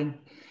think about,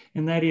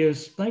 and that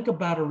is, think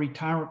about a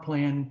retirement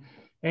plan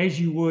as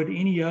you would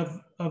any of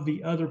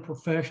the other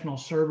professional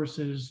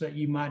services that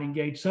you might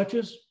engage, such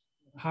as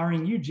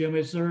hiring you, Jim,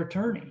 as their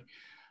attorney,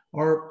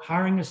 or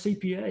hiring a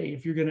CPA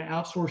if you're going to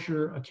outsource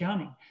your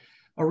accounting.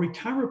 A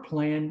retirement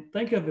plan,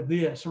 think of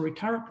this, a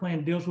retirement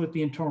plan deals with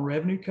the Internal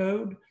Revenue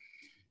Code,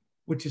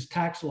 which is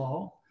tax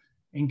law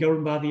and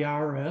governed by the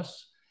IRS.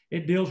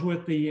 It deals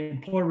with the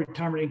Employee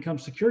Retirement Income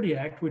Security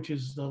Act, which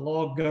is the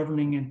law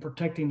governing and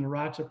protecting the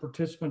rights of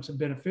participants and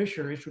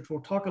beneficiaries, which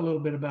we'll talk a little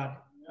bit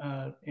about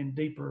in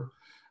deeper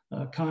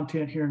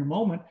content here in a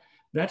moment.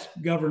 That's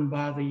governed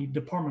by the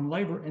Department of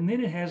Labor. And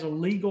then it has a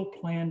legal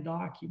plan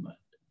document.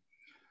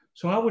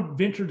 So I would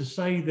venture to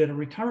say that a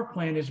retirement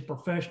plan is a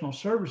professional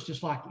service,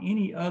 just like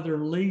any other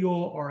legal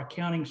or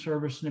accounting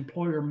service an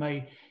employer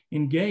may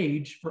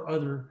engage for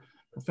other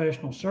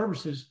professional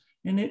services,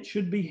 and it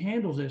should be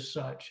handled as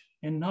such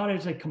and not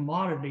as a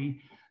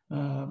commodity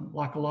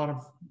like a lot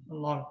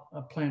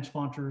of plan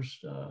sponsors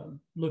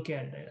look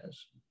at it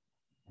as.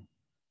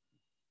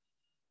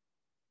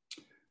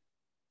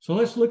 So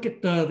let's look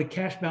at the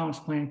cash balance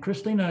plan.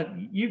 Christina,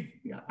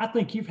 I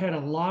think you've had a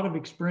lot of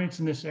experience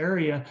in this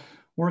area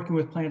working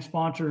with plan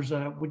sponsors.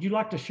 Would you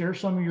like to share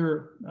some of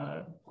your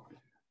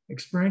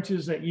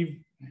experiences that you've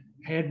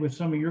had with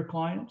some of your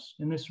clients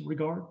in this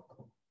regard?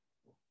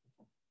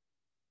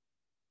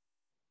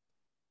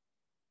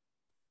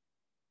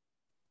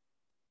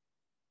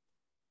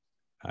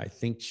 I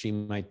think she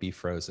might be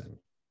frozen.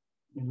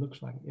 It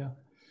looks like it, yeah.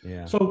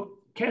 Yeah. So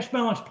cash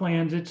balance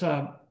plans,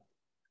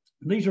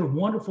 these are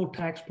wonderful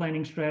tax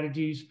planning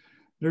strategies.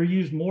 They're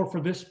used more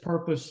for this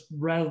purpose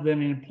rather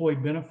than an employee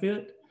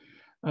benefit.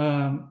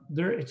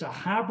 It's a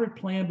hybrid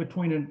plan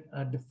between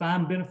a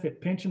defined benefit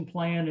pension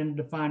plan and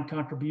a defined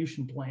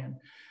contribution plan.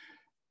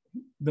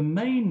 The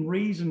main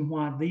reason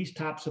why these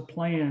types of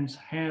plans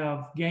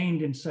have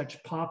gained in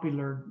such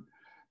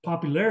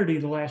popularity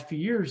the last few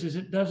years is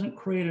it doesn't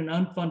create an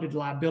unfunded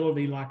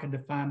liability like a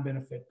defined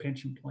benefit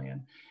pension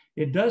plan.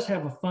 It does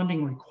have a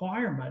funding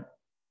requirement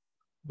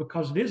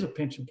because it is a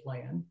pension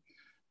plan,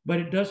 but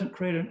it doesn't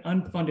create an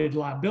unfunded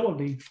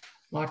liability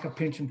like a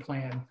pension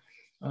plan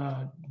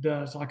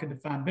does, like a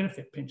defined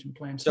benefit pension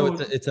plan. So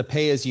it's a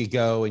pay as you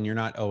go, and you're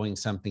not owing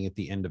something at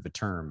the end of a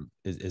term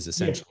is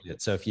essentially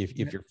it. So if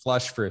you're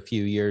flush for a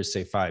few years,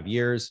 say 5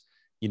 years,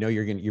 you know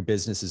your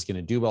business is going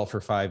to do well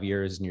for 5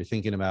 years, and you're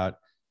thinking about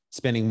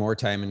spending more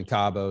time in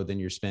Cabo than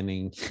you're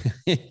spending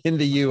in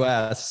the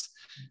US,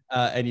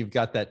 and you've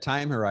got that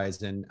time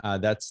horizon,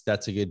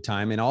 that's a good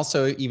time. And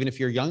also, even if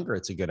you're younger,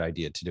 it's a good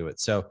idea to do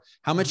it. So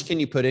how much can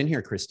you put in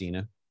here,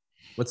 Christina?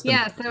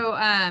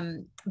 So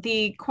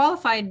the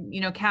qualified,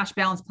 cash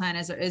balance plan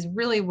is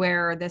really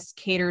where this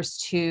caters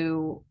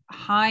to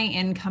high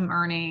income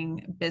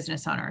earning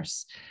business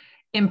owners.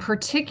 In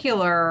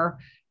particular,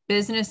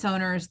 business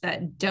owners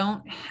that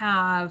don't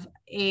have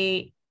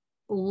a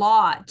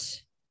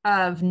lot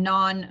of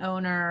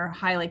non-owner,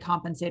 highly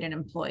compensated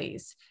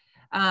employees.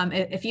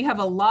 If you have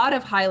a lot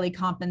of highly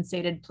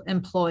compensated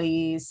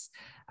employees,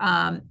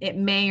 it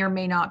may or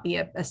may not be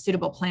a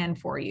suitable plan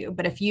for you.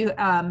 But if you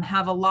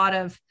have a lot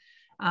of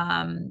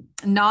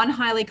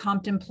non-highly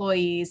comped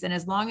employees, and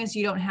as long as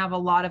you don't have a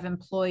lot of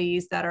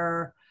employees that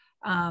are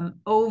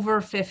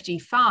over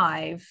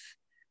 55,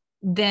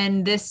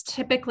 then this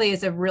typically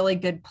is a really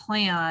good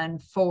plan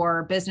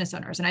for business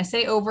owners. And I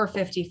say over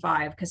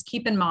 55 because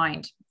keep in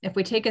mind, if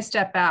we take a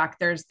step back,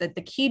 there's the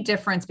key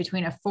difference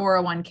between a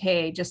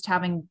 401k, just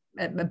having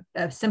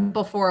a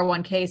simple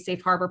 401k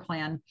safe harbor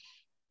plan,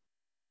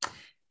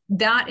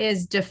 that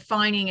is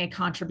defining a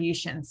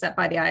contribution set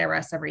by the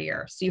IRS every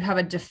year. So you have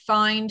a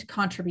defined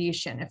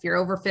contribution. If you're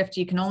over 50,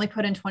 you can only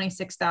put in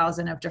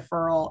 $26,000 of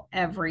deferral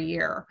every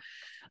year.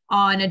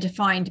 On a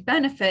defined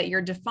benefit,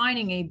 you're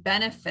defining a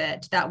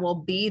benefit that will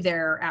be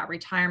there at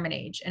retirement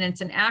age. And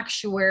it's an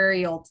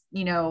actuarial,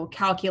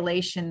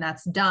 calculation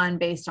that's done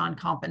based on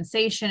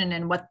compensation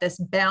and what this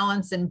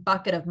balance and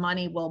bucket of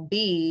money will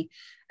be,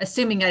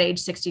 assuming at age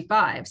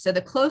 65. So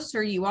the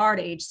closer you are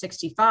to age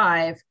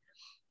 65,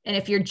 and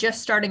if you're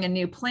just starting a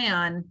new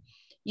plan,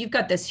 you've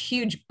got this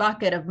huge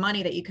bucket of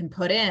money that you can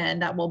put in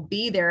that will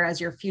be there as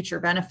your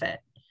future benefit.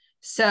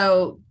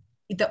 So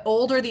the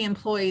older the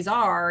employees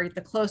are,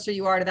 the closer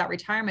you are to that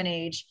retirement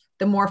age,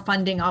 the more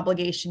funding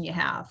obligation you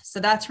have.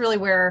 So that's really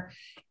where,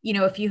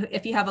 if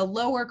you have a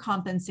lower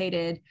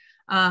compensated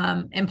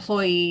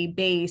employee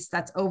base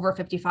that's over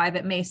 55,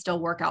 it may still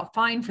work out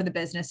fine for the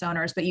business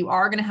owners, but you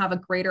are going to have a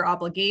greater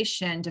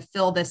obligation to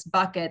fill this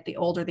bucket the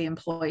older the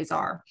employees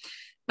are.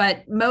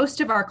 But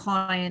most of our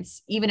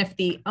clients, even if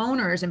the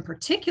owners in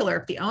particular,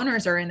 if the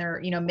owners are in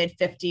their, mid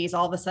 50s,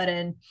 all of a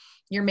sudden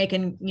you're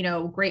making,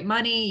 great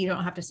money. You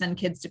don't have to send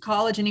kids to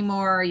college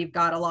anymore. You've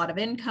got a lot of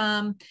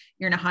income.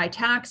 You're in a high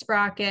tax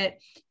bracket.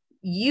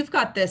 You've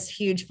got this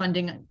huge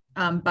funding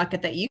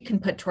bucket that you can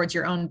put towards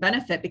your own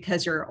benefit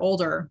because you're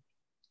older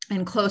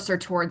and closer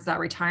towards that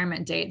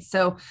retirement date.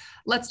 So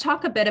let's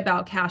talk a bit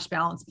about cash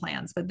balance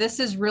plans, but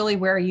this is really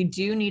where you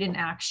do need an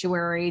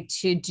actuary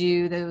to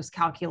do those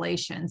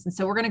calculations. And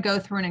so we're going to go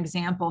through an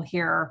example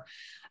here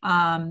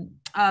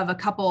of a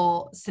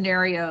couple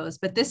scenarios,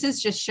 but this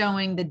is just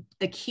showing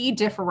the key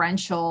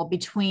differential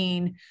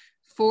between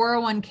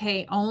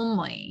 401k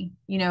only.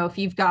 If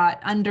you've got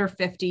under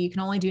 50, you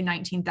can only do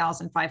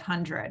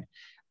 19,500.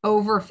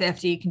 Over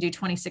 50, you can do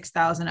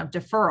 26,000 of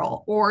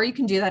deferral, or you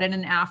can do that in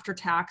an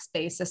after-tax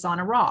basis on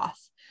a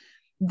Roth.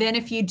 Then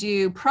if you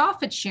do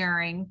profit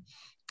sharing,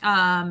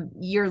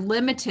 you're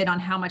limited on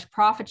how much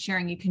profit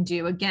sharing you can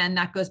do. Again,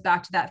 that goes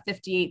back to that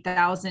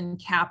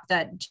 58,000 cap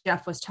that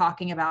Jeff was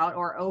talking about,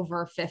 or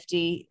over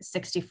 50,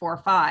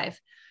 64.5.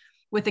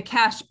 With a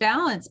cash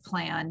balance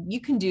plan,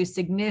 you can do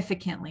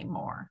significantly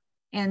more.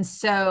 And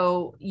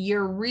so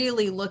you're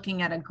really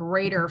looking at a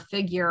greater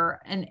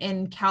figure. And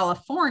in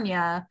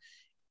California,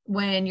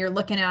 when you're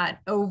looking at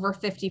over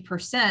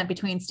 50%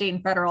 between state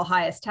and federal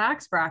highest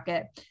tax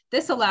bracket,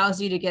 this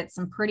allows you to get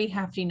some pretty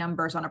hefty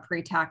numbers on a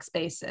pre-tax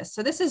basis.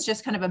 So this is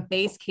just kind of a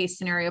base case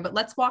scenario, but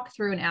let's walk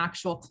through an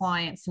actual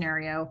client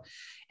scenario.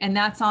 And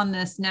that's on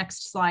this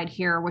next slide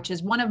here, which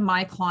is one of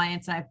my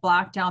clients. And I've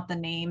blacked out the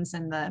names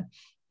and the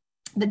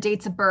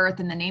dates of birth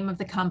and the name of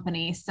the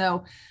company.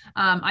 So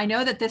I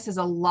know that this is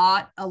a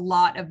lot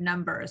of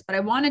numbers, but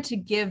I wanted to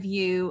give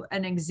you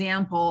an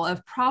example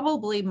of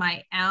probably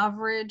my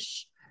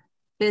average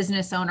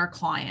business owner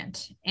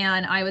client.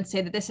 And I would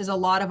say that this is a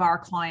lot of our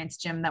clients,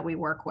 Jim, that we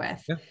work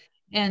with. Yeah.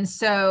 And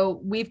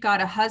so we've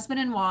got a husband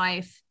and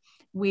wife.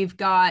 We've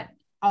got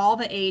all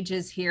the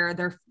ages here.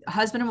 Their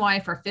husband and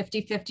wife are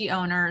 50-50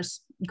 owners.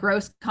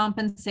 Gross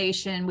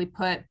compensation, we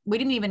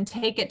didn't even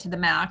take it to the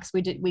max.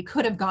 We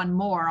could have gone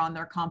more on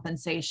their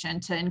compensation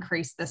to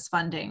increase this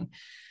funding.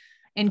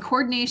 In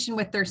coordination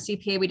with their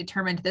CPA, we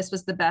determined this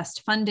was the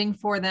best funding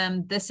for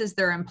them. This is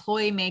their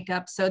employee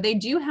makeup. So they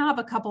do have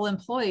a couple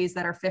employees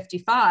that are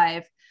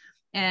 55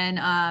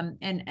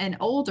 and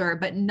older,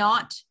 but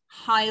not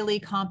highly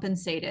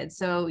compensated.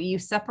 So you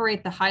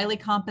separate the highly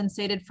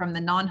compensated from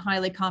the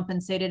non-highly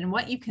compensated. And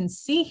what you can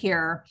see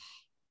here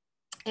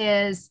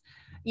is,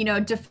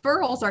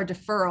 deferrals are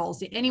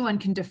deferrals. Anyone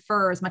can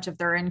defer as much of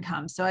their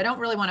income. So I don't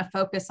really want to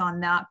focus on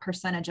that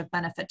percentage of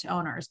benefit to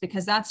owners,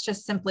 because that's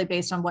just simply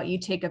based on what you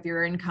take of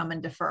your income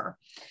and defer.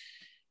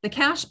 The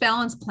cash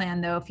balance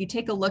plan, though, if you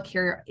take a look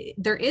here,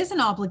 there is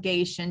an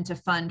obligation to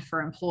fund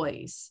for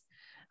employees,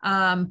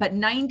 but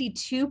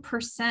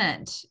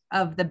 92%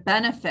 of the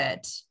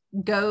benefit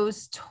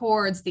goes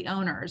towards the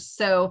owners.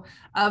 So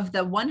of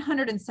the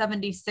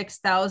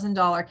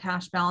 $176,000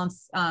 cash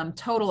balance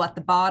total at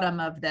the bottom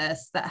of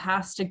this that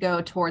has to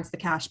go towards the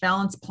cash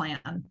balance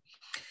plan,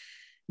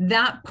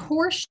 that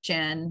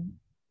portion,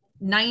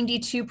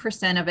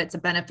 92% of it's a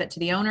benefit to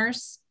the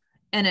owners,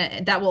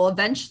 and that will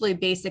eventually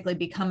basically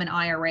become an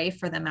IRA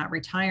for them at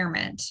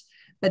retirement.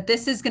 But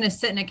this is going to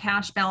sit in a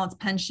cash balance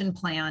pension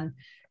plan.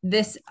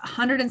 This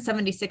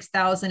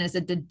 $176,000 is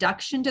a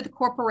deduction to the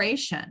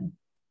corporation.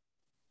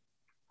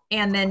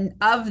 And then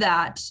of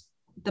that,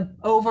 the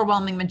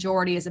overwhelming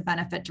majority is a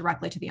benefit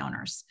directly to the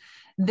owners.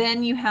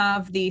 Then you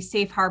have the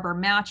safe harbor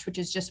match, which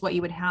is just what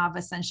you would have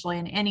essentially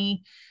in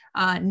any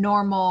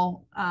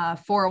normal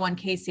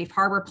 401k safe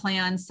harbor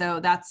plan. So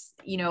that's,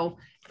 if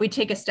we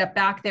take a step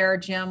back there,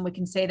 Jim, we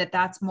can say that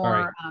that's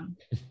more,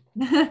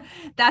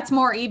 that's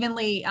more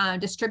evenly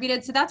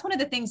distributed. So that's one of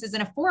the things is in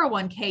a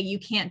 401k, you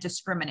can't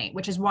discriminate,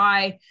 which is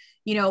why,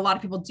 a lot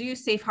of people do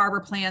safe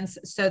harbor plans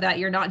so that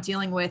you're not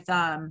dealing with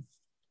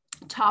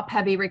top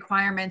heavy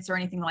requirements or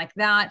anything like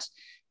that.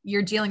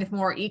 You're dealing with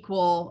more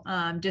equal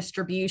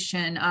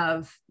distribution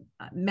of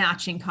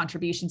matching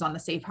contributions on the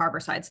safe harbor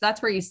side. So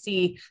that's where you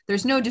see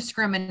there's no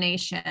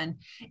discrimination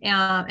in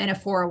a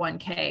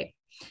 401k.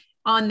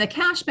 On the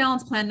cash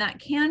balance plan, that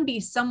can be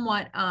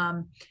somewhat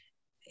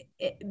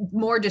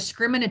more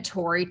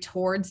discriminatory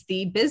towards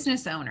the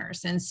business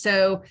owners. And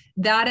so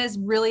that is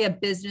really a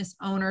business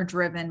owner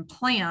driven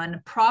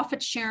plan.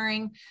 Profit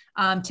sharing,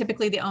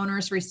 typically the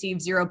owners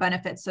receive zero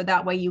benefits. So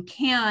that way you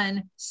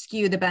can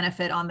skew the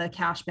benefit on the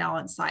cash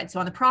balance side. So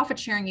on the profit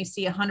sharing, you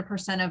see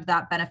 100% of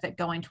that benefit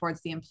going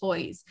towards the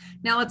employees.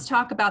 Now let's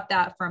talk about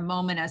that for a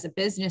moment as a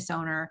business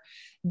owner.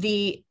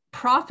 The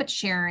profit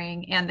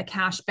sharing and the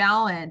cash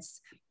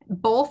balance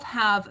both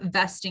have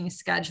vesting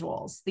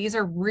schedules. These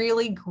are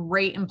really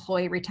great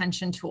employee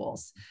retention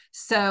tools.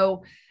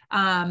 So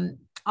on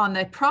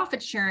the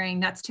profit sharing,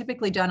 that's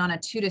typically done on a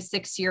 2 to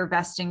 6 year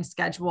vesting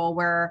schedule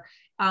where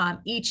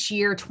each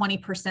year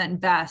 20%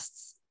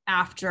 vests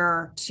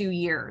after 2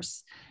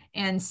 years.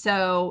 And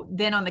so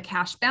then on the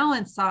cash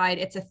balance side,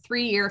 it's a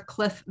 3-year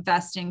cliff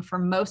vesting for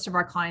most of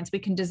our clients. We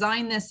can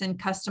design this and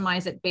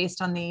customize it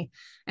based on the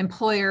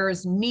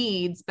employer's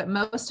needs, but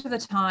most of the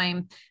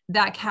time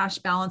that cash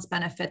balance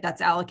benefit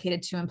that's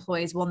allocated to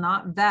employees will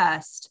not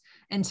vest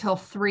until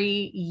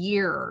 3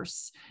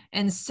 years.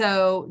 And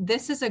so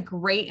this is a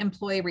great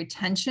employee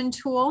retention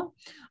tool.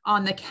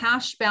 On the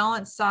cash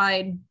balance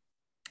side,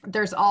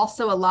 there's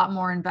also a lot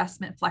more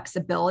investment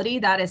flexibility.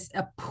 That is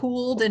a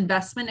pooled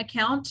investment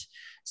account.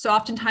 So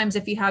oftentimes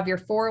if you have your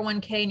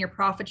 401k and your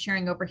profit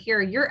sharing over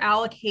here, you're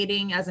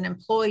allocating as an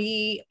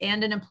employee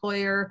and an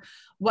employer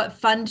what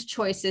fund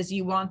choices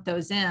you want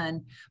those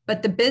in.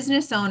 But the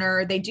business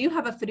owner, they do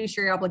have a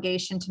fiduciary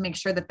obligation to make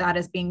sure that that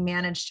is being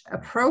managed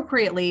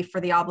appropriately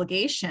for the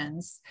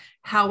obligations.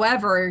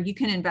 However, you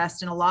can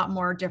invest in a lot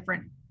more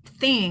different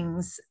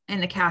things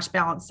in the cash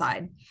balance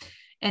side.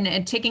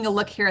 And taking a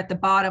look here at the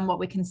bottom, what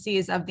we can see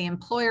is of the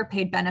employer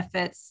paid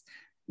benefits,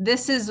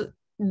 this is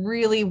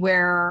really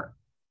where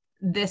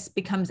this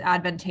becomes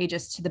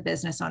advantageous to the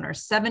business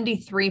owners.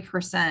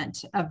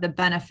 73% of the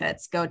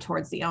benefits go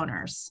towards the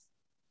owners.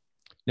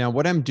 Now,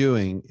 what I'm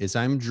doing is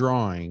I'm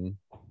drawing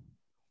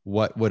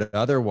what would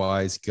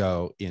otherwise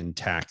go in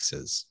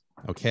taxes.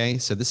 Okay.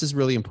 So this is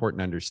really important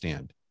to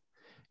understand.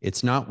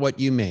 It's not what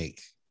you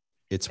make,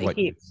 it's what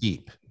you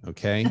keep.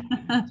 Okay.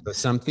 So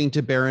something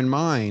to bear in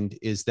mind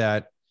is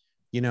that,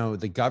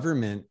 the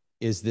government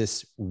is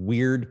this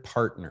weird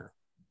partner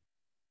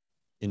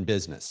in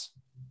business.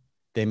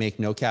 They make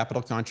no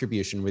capital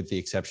contribution with the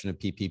exception of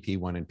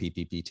PPP1 and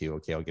PPP2.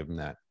 Okay. I'll give them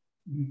that.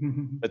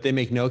 But they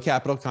make no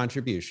capital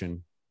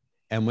contribution.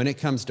 And when it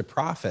comes to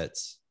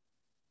profits,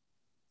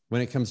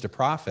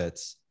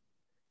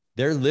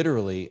 they're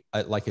literally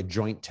like a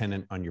joint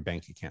tenant on your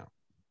bank account.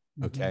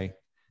 Okay.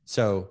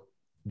 So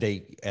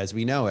they, as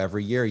we know,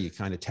 every year you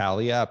kind of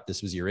tally up,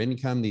 this was your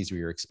income, these were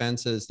your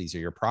expenses, these are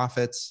your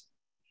profits.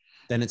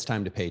 Then it's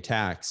time to pay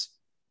tax.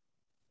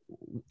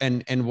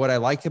 And what I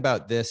like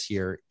about this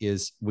here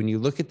is when you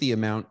look at the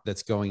amount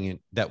that's going in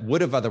that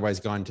would have otherwise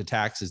gone to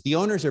taxes, the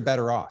owners are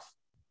better off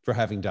for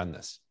having done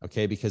this,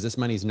 okay? Because this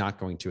money is not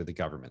going to the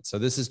government. So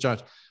this is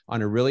just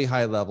on a really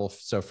high level.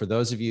 So for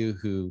those of you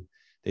who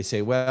they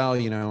say, well,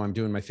 I'm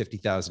doing my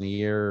 50,000 a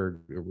year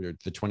or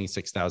the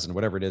 26,000,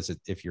 whatever it is,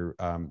 if you're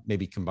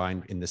maybe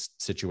combined in this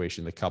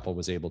situation, the couple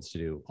was able to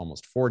do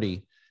almost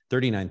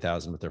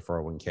 39,000 with their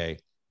 401k.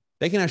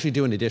 They can actually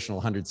do an additional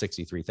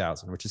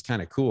 163,000, which is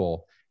kind of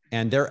cool.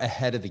 And they're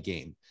ahead of the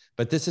game.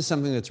 But this is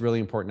something that's really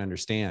important to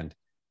understand.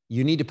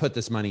 You need to put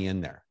this money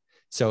in there.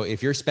 So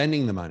if you're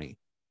spending the money,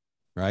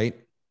 right,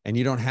 and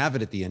you don't have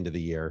it at the end of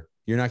the year,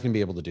 you're not going to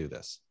be able to do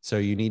this. So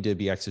you need to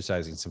be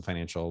exercising some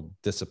financial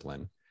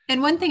discipline.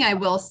 And one thing I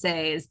will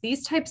say is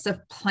these types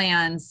of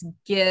plans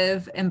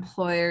give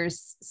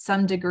employers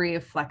some degree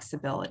of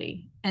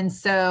flexibility. And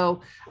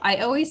so I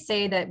always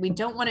say that we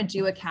don't want to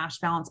do a cash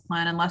balance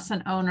plan unless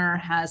an owner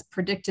has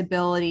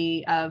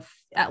predictability of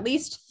at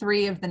least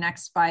 3 of the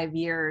next 5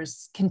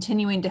 years,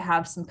 continuing to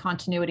have some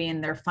continuity in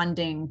their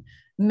funding,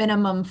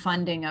 minimum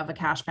funding of a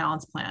cash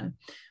balance plan.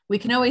 We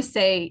can always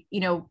say,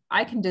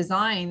 I can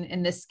design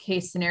in this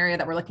case scenario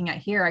that we're looking at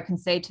here, I can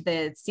say to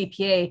the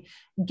CPA,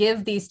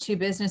 give these 2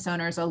 business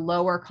owners a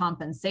lower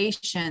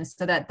compensation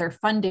so that their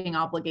funding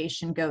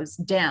obligation goes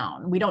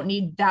down. We don't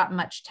need that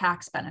much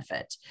tax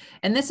benefit.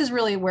 And this is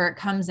really where it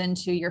comes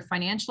into your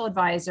financial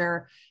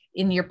advisor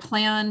in your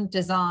plan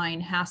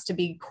design has to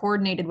be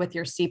coordinated with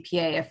your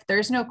CPA. If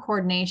there's no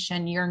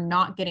coordination, you're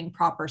not getting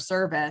proper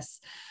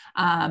service.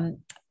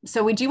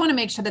 So we do want to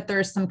make sure that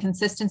there's some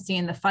consistency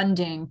in the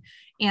funding,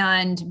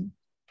 and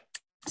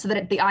so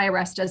that the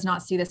IRS does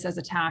not see this as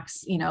a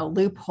tax,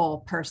 loophole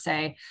per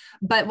se.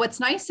 But what's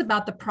nice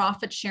about the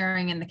profit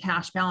sharing and the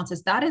cash balance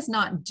is that is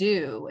not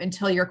due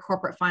until your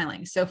corporate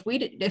filing. So if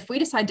we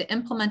decide to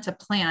implement a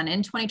plan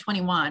in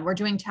 2021, we're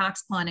doing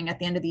tax planning at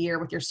the end of the year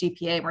with your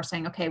CPA, and we're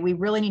saying, okay, we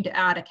really need to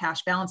add a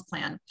cash balance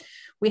plan.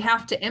 We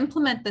have to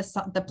implement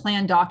the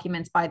plan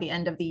documents by the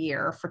end of the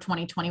year for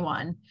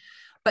 2021.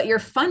 But your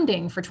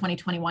funding for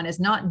 2021 is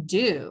not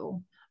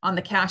due on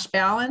the cash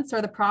balance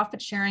or the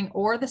profit sharing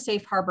or the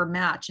safe harbor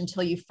match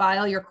until you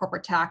file your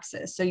corporate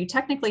taxes. So you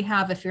technically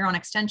have, if you're on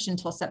extension,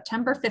 until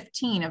September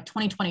 15 of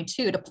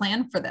 2022 to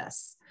plan for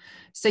this.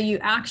 So you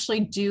actually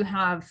do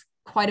have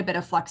quite a bit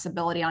of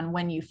flexibility on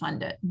when you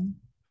fund it.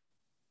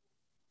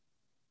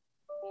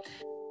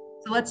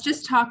 So let's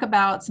just talk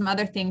about some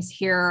other things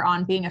here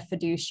on being a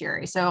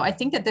fiduciary. So I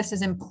think that this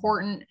is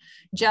important.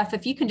 Jeff,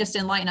 if you can just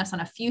enlighten us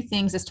on a few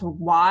things as to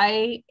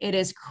why it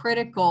is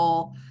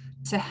critical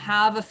to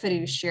have a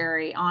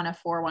fiduciary on a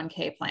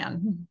 401k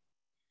plan.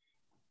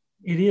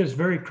 It is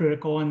very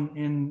critical.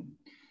 And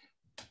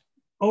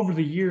over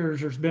the years,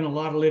 there's been a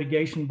lot of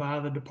litigation by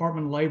the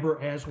Department of Labor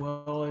as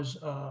well as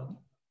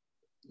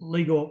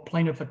legal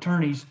plaintiff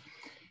attorneys.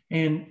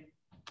 And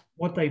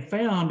what they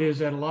found is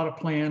that a lot of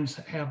plans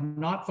have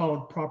not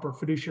followed proper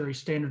fiduciary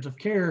standards of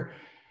care,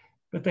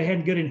 but they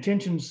had good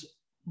intentions,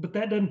 but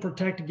that doesn't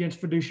protect against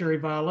fiduciary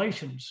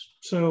violations.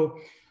 So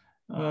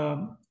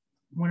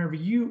whenever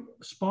you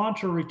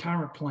sponsor a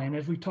retirement plan,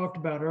 as we talked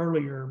about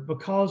earlier,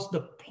 because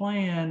the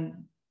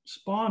plan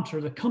sponsor,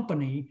 the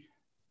company,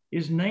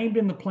 is named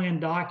in the plan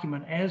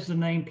document as the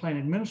named plan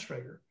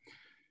administrator,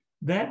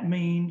 that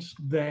means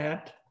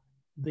that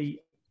the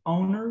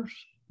owners,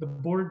 the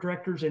board of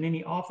directors, and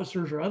any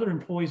officers or other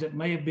employees that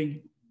may have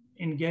been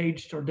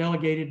engaged or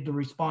delegated the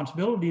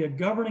responsibility of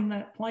governing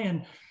that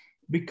plan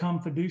become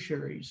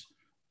fiduciaries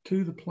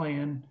to the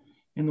plan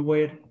in the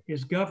way it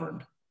is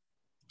governed.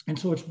 And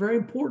so it's very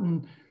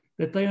important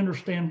that they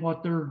understand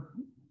what their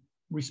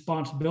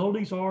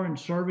responsibilities are in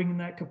serving in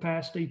that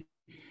capacity,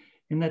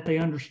 and that they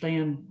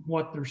understand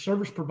what their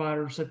service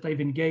providers that they've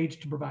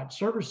engaged to provide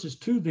services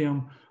to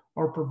them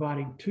are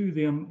providing to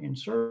them in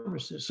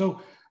services.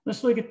 So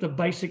let's look at the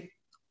basic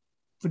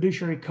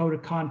fiduciary code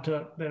of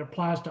conduct that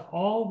applies to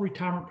all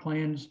retirement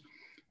plans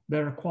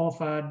that are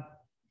qualified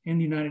in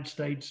the United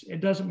States.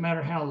 It doesn't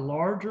matter how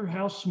large or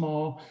how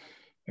small,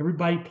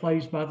 everybody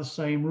plays by the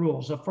same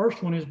rules. The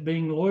first one is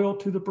being loyal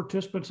to the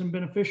participants and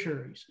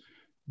beneficiaries.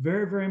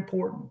 Very, very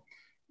important.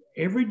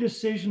 Every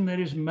decision that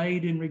is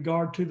made in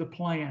regard to the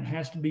plan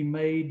has to be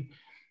made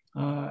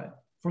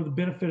for the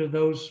benefit of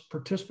those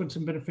participants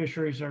and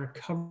beneficiaries that are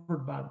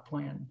covered by the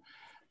plan.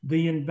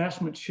 The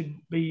investment should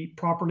be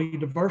properly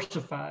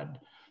diversified.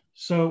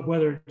 So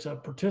whether it's a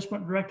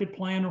participant-directed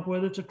plan or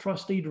whether it's a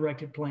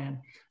trustee-directed plan,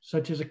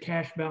 such as a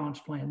cash balance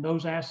plan,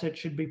 those assets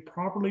should be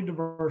properly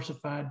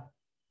diversified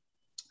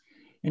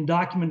and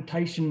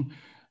documentation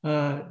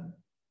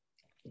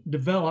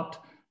developed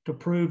to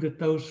prove that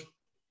those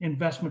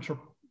investments are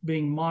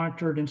being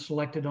monitored and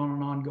selected on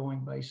an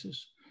ongoing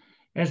basis.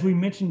 As we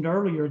mentioned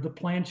earlier, the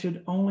plan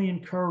should only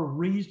incur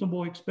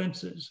reasonable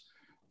expenses.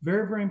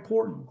 Very, very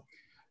important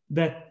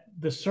that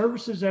the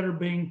services that are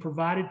being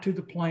provided to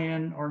the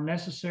plan are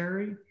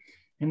necessary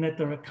and that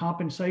the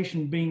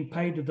compensation being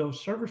paid to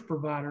those service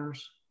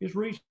providers is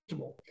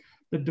reasonable.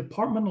 The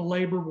Department of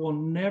Labor will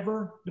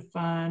never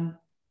define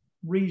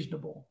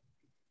reasonable.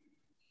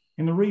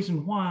 And the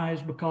reason why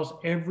is because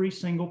every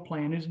single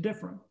plan is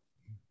different.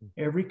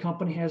 Every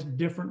company has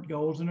different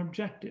goals and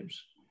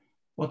objectives.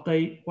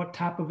 What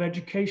type of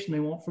education they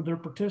want for their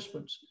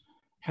participants,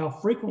 how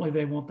frequently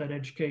they want that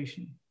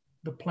education,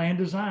 the plan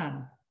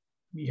design.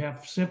 You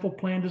have simple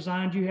plan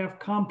designs, you have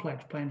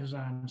complex plan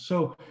designs.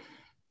 So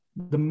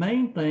the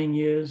main thing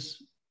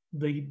is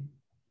the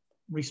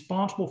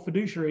responsible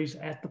fiduciaries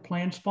at the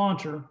plan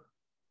sponsor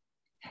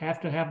have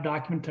to have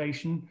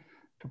documentation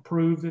to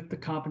prove that the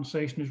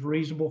compensation is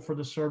reasonable for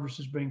the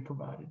services being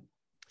provided.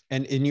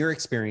 And in your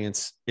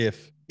experience,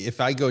 if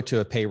I go to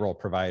a payroll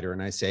provider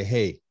and I say,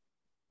 hey,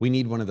 we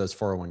need one of those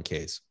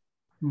 401ks,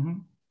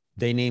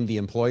 they name the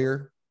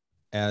employer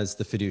as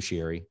the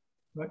fiduciary,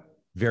 right?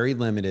 Very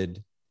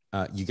limited.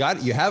 You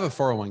have a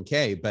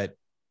 401k, but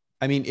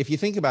I mean, if you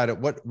think about it,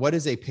 what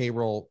is a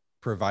payroll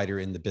provider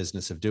in the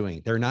business of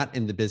doing? They're not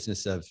in the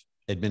business of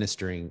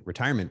administering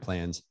retirement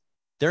plans.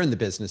 They're in the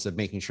business of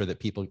making sure that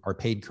people are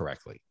paid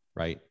correctly,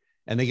 right?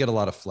 And they get a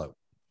lot of float.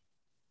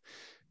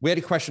 We had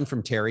a question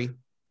from Terry.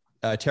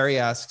 Terry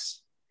asks,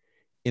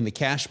 in the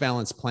cash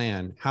balance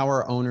plan, how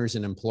are owners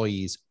and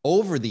employees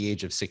over the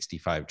age of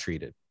 65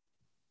 treated?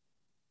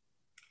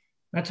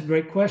 That's a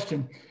great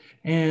question.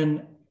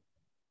 And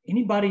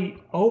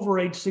anybody over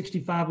age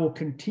 65 will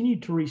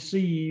continue to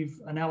receive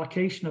an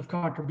allocation of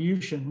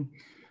contribution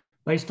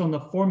based on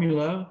the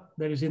formula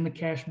that is in the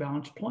cash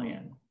balance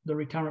plan, the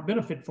retirement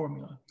benefit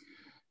formula.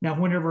 Now,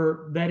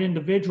 whenever that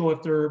individual,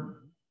 if they're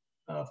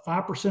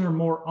 5% or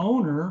more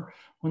owner,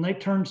 when they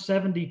turn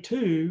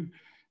 72,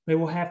 they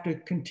will have to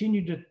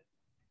continue to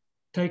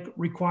take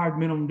required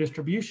minimum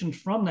distributions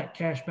from that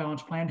cash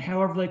balance plan.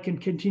 However, they can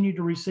continue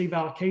to receive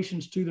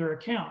allocations to their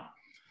account.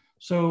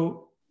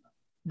 So,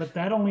 but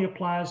that only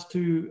applies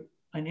to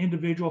an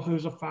individual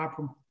who's a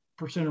 5%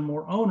 or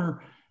more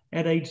owner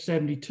at age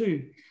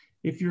 72.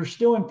 If you're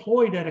still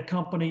employed at a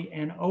company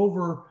and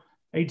over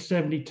age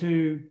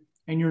 72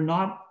 and you're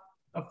not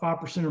a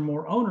 5% or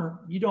more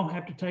owner, you don't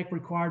have to take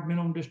required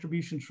minimum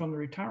distributions from the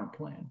retirement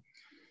plan.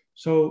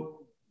 So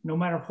no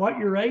matter what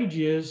your age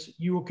is,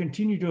 you will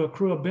continue to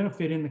accrue a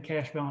benefit in the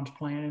cash balance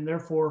plan and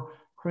therefore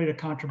create a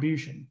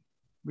contribution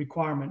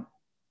requirement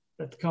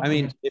that the company.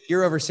 I mean, if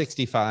you're over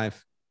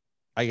 65,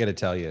 I got to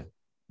tell you,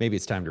 maybe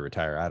it's time to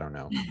retire. I don't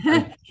know.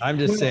 I'm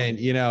just saying,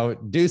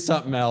 do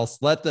something else.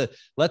 Let the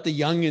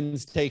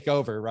youngins take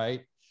over,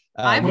 right?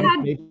 I've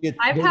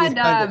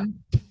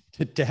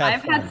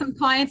had some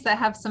clients that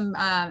have some,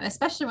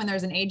 especially when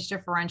there's an age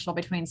differential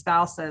between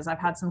spouses. I've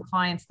had some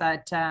clients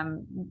that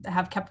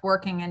have kept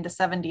working into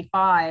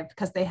 75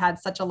 because they had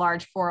such a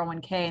large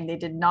 401k and they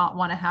did not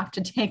want to have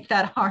to take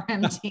that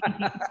RMD.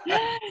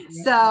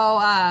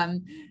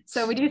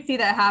 So we do see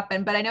that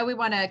happen, but I know we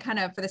want to kind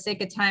of, for the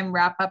sake of time,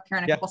 wrap up here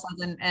in a couple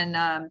slides.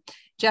 And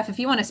Jeff, if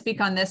you want to speak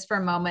on this for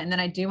a moment, and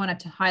then I do want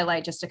to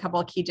highlight just a couple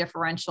of key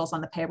differentials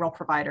on the payroll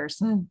providers.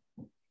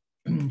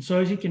 So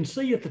as you can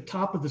see at the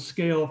top of the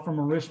scale from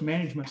a risk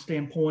management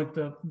standpoint,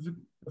 the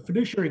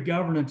fiduciary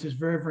governance is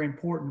very, very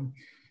important.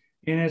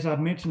 And as I've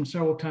mentioned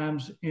several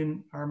times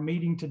in our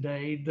meeting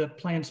today, the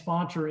plan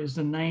sponsor is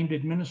the named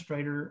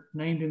administrator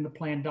named in the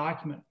plan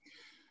document.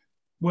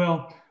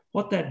 Well,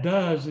 what that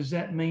does is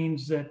that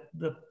means that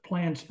the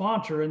plan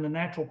sponsor and the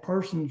natural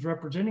persons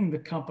representing the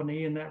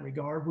company in that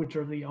regard, which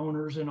are the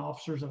owners and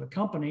officers of the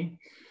company,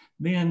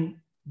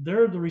 then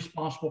they're the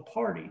responsible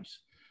parties.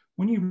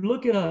 When you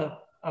look at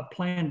a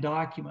plan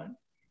document,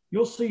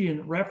 you'll see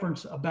in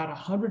reference about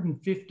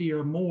 150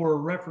 or more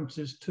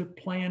references to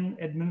plan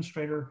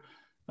administrator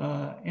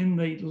in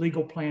the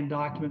legal plan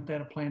document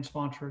that a plan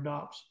sponsor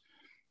adopts.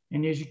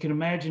 And as you can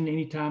imagine,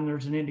 anytime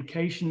there's an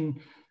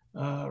indication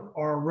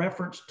or a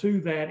reference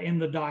to that in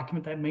the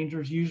document, that means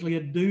there's usually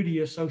a duty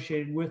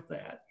associated with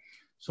that.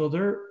 So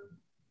they're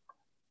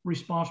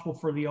responsible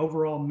for the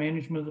overall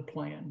management of the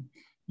plan.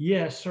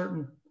 Yes,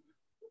 certain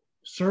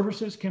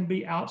services can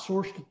be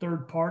outsourced to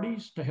third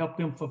parties to help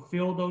them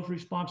fulfill those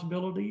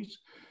responsibilities.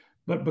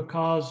 But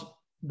because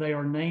They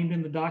are named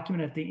in the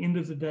document at the end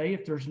of the day.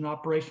 If there's an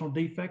operational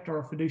defect or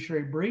a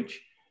fiduciary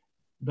breach,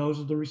 those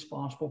are the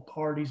responsible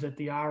parties that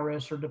the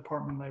IRS or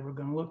Department of Labor are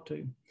going to look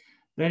to.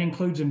 That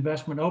includes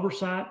investment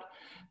oversight.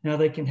 Now,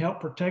 they can help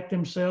protect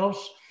themselves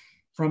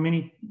from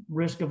any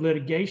risk of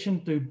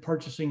litigation through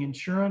purchasing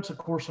insurance. Of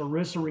course,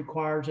 ERISA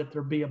requires that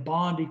there be a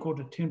bond equal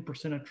to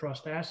 10% of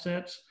trust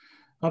assets,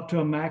 up to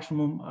a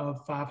maximum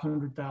of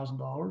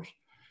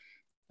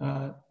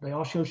 $500,000. They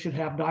also should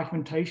have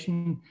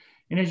documentation.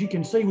 And as you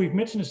can see, we've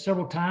mentioned this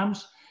several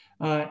times,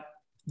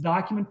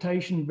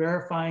 documentation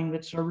verifying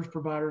that service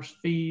providers'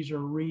 fees are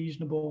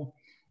reasonable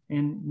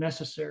and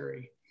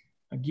necessary.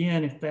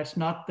 Again, if that's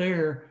not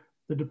there,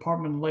 the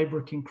Department of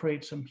Labor can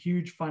create some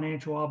huge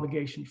financial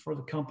obligations for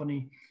the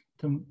company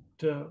to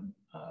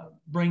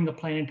bring the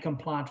plan into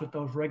compliance with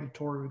those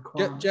regulatory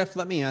requirements. Jeff,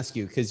 let me ask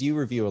you, because you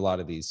review a lot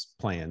of these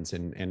plans,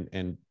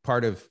 and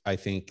part of, I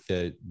think,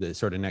 the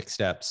sort of next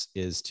steps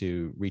is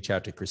to reach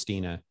out to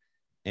Christina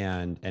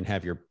and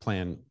have your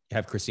plan,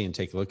 have Christina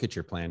take a look at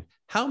your plan.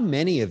 How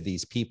many of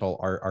these people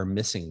are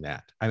missing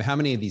that? I mean, how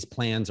many of these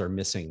plans are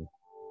missing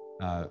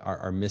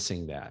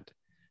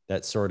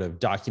that sort of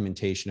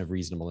documentation of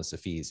reasonableness of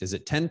fees? Is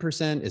it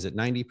 10%? Is it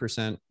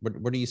 90%?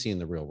 What do you see in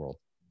the real world?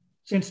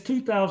 Since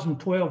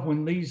 2012,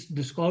 when these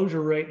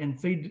disclosure rate and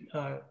fee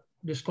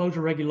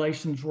disclosure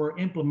regulations were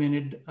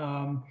implemented,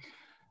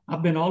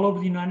 I've been all over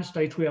the United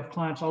States. We have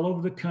clients all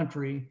over the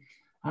country.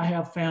 I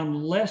have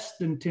found less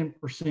than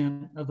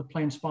 10% of the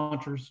plan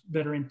sponsors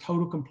that are in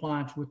total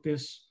compliance with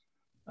this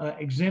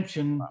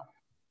exemption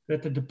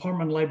that the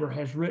Department of Labor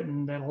has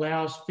written that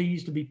allows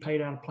fees to be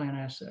paid out of plan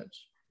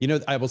assets. You know,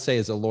 I will say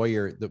as a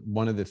lawyer that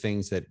one of the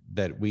things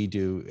that we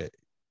do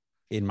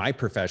in my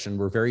profession,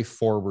 we're very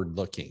forward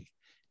looking.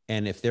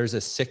 And if there's a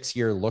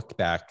 6-year look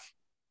back,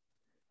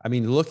 I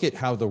mean, look at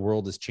how the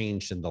world has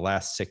changed in the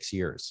last 6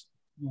 years,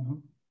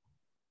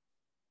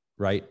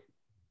 right?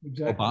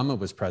 Exactly. Obama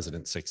was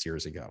president 6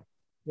 years ago.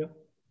 Yep.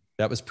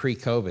 That was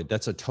pre-COVID.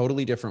 That's a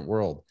totally different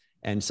world.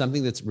 And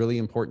something that's really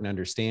important to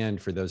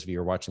understand for those of you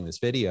who are watching this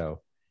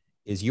video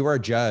is you are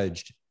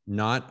judged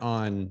not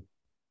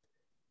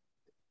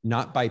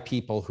by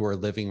people who are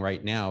living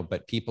right now,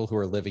 but people who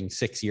are living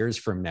 6 years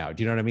from now.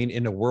 Do you know what I mean?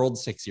 In a world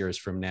 6 years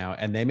from now.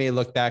 And they may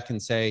look back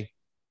and say,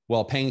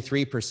 well, paying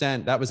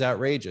 3%, that was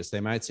outrageous. They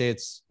might say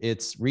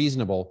it's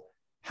reasonable.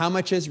 How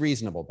much is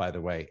reasonable, by the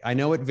way? I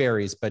know it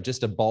varies, but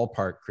just a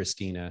ballpark,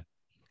 Christina.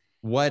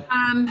 What,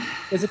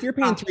 because if you're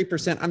paying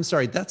 3%, I'm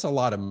sorry, that's a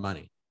lot of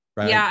money.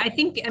 Right? Yeah, I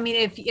think, I mean,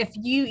 if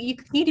you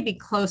need to be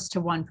close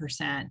to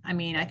 1%, I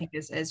mean, I think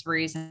is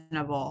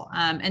reasonable.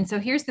 And so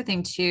here's the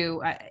thing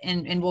too,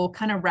 and we'll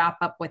kind of wrap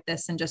up with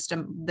this in just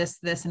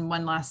this in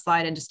one last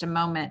slide in just a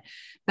moment.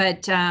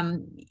 But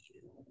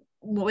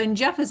when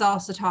Jeff is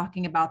also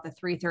talking about the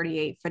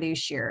 338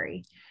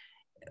 fiduciary,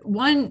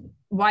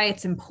 why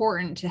it's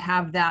important to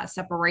have that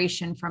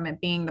separation from it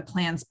being the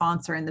plan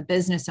sponsor and the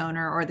business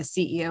owner or the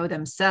CEO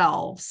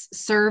themselves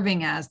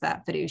serving as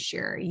that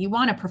fiduciary. You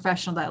want a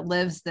professional that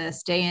lives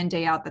this day in,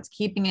 day out, that's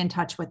keeping in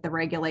touch with the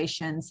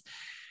regulations.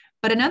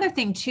 But another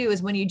thing too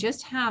is when you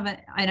just have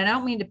it, and I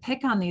don't mean to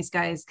pick on these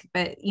guys,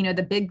 but you know,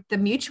 the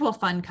mutual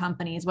fund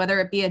companies, whether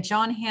it be a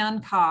John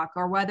Hancock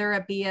or whether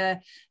it be a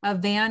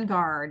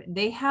Vanguard,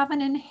 they have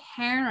an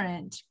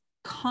inherent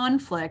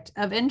conflict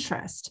of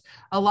interest.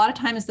 A lot of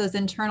times those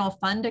internal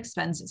fund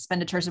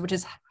expenditures, which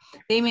is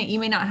you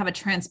may not have a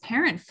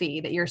transparent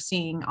fee that you're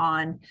seeing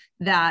on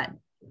that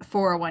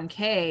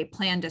 401k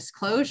plan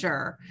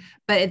disclosure,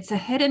 but it's a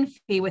hidden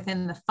fee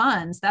within the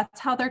funds. That's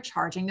how they're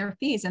charging their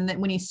fees. And then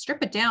when you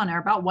strip it down,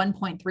 they're about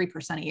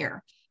 1.3% a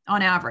year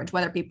on average,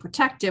 whether it be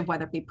protective,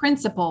 whether it be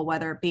principal,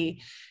 whether it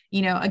be,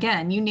 you know,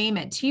 again, you name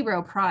it, T.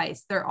 Rowe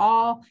Price, they're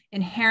all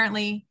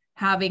inherently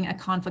having a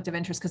conflict of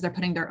interest because they're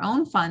putting their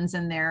own funds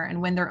in there. And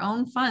when their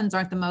own funds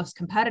aren't the most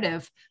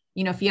competitive,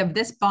 you know, if you have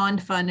this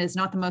bond fund is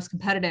not the most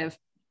competitive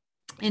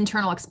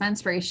internal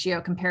expense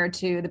ratio compared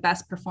to the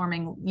best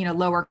performing, you know,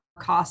 lower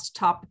cost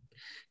top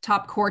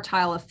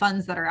quartile of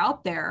funds that are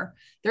out there,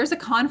 there's a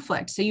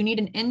conflict. So you need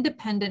an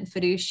independent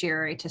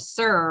fiduciary to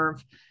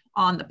serve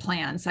on the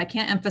plan. So I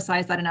can't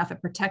emphasize that enough.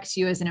 It protects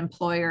you as an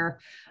employer.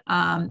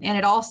 And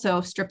it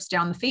also strips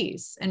down the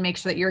fees and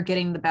makes sure that you're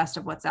getting the best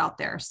of what's out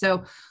there.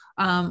 So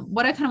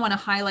what I kind of want to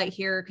highlight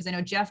here, because I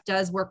know Jeff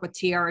does work with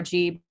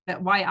TRG,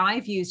 but why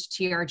I've used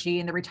TRG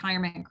in the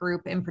retirement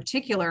group in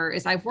particular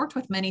is I've worked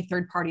with many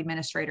third-party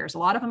administrators. A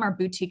lot of them are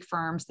boutique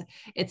firms.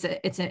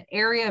 It's an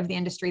area of the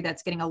industry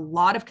that's getting a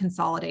lot of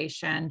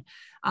consolidation.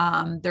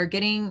 They're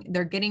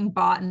getting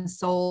bought and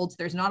sold.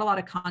 There's not a lot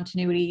of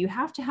continuity. You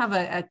have to have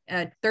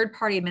a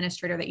third-party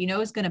administrator that you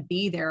know is going to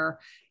be there.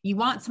 You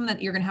want someone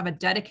that you're going to have a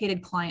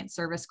dedicated client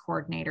service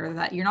coordinator,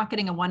 that you're not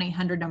getting a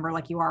 1-800 number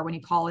like you are when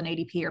you call an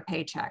ADP or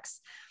Paychex.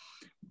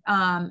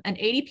 An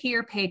ADP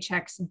or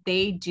Paychex,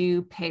 they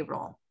do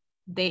payroll.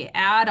 They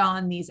add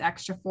on these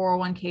extra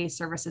 401k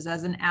services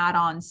as an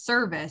add-on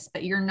service,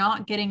 but you're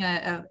not getting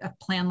a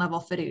plan level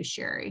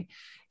fiduciary.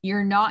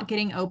 You're not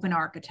getting open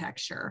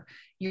architecture.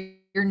 You're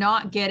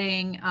not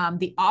getting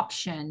the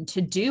option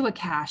to do a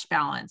cash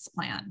balance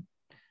plan.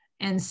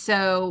 And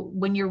so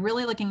when you're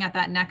really looking at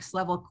that next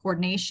level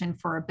coordination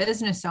for a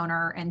business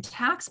owner and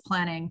tax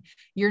planning,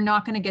 you're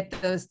not going to get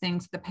those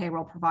things with the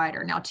payroll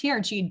provider. Now,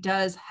 TRG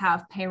does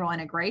have payroll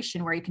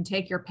integration where you can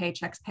take your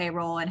paychecks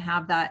payroll and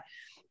have that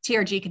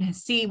TRG can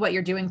see what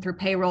you're doing through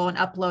payroll and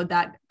upload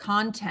that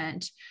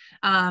content.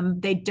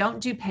 They don't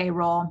do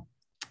payroll.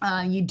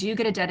 You do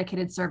get a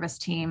dedicated service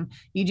team.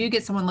 You do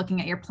get someone looking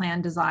at your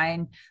plan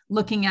design,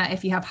 looking at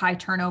if you have high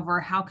turnover,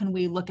 how can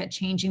we look at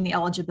changing the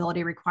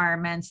eligibility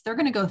requirements? They're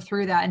going to go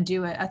through that and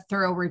do a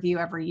thorough review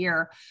every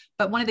year.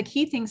 But one of the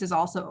key things is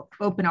also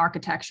open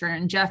architecture.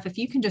 And Jeff, if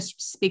you can just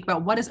speak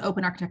about what does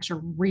open architecture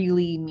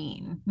really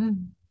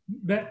mean?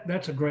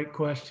 That's a great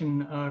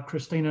question,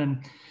 Christina.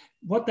 And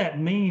what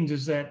that means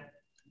is that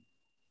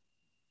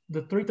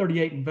the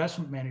 338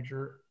 investment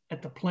manager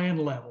at the plan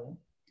level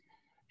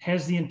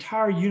has the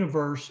entire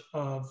universe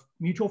of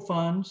mutual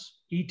funds,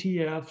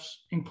 ETFs,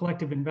 and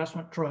collective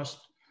investment trusts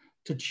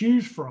to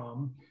choose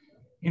from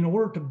in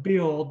order to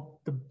build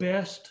the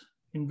best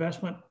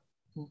investment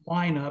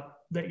lineup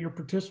that your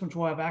participants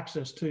will have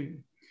access to.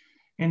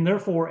 And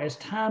therefore, as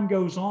time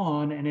goes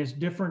on and as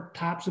different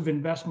types of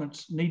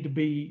investments need to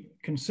be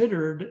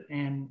considered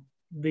and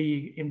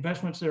the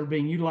investments that are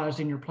being utilized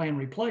in your plan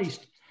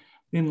replaced,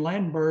 then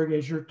Ladenburg,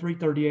 as your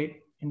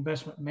 338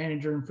 investment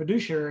manager and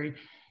fiduciary,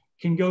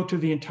 can go to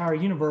the entire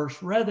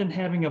universe rather than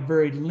having a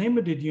very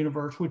limited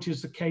universe, which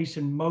is the case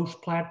in most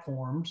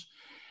platforms,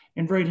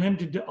 and very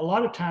limited a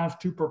lot of times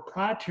to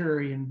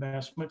proprietary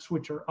investments,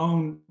 which are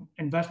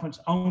investments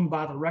owned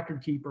by the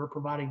record keeper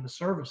providing the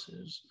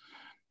services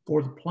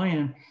for the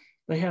plan.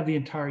 They have the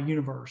entire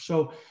universe.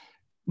 So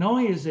not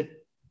only is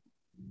it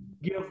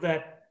give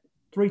that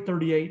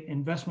 338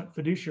 investment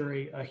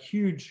fiduciary a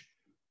huge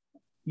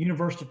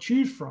universe to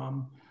choose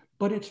from,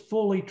 but it's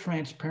fully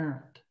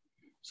transparent.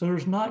 So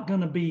there's not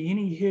going to be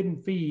any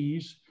hidden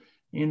fees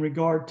in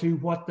regard to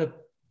what the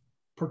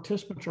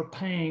participants are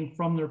paying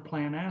from their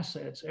plan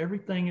assets.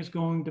 Everything is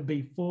going to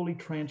be fully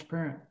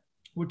transparent,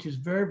 which is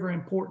very, very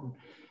important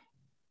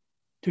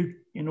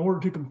in order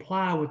to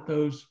comply with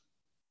those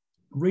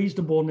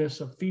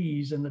reasonableness of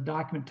fees and the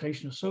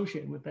documentation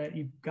associated with that.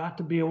 You've got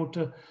to be able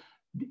to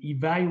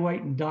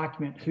evaluate and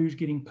document who's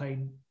getting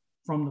paid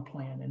from the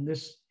plan. And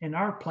this, in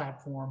our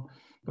platform,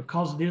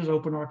 because it is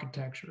open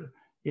architecture,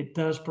 it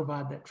does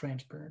provide that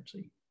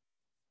transparency.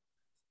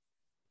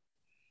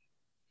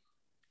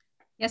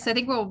 Yes, I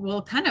think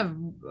we'll kind of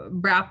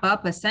wrap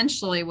up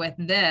essentially with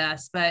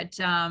this, but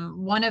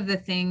one of the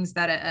things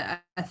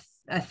that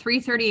a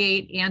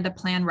 338 and a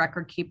plan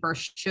record keeper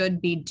should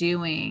be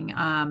doing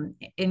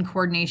in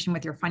coordination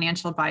with your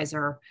financial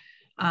advisor,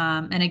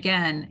 and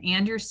again,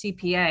 and your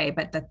CPA,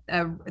 but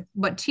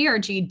what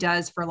TRG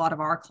does for a lot of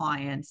our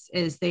clients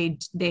is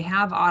they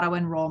have auto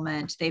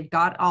enrollment. They've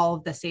got all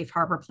of the safe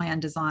harbor plan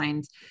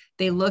designs.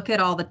 They look at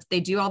they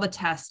do all the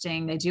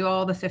testing. They do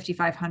all the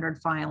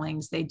 5,500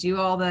 filings. They do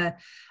all the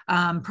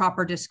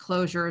proper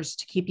disclosures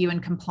to keep you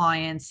in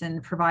compliance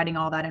and providing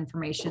all that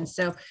information.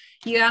 So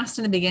you asked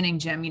in the beginning,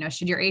 Jim,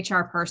 should your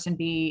HR person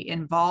be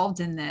involved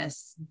in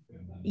this?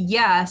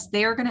 Yes,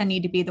 they are going to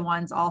need to be the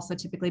ones also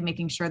typically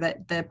making sure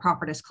that the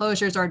proper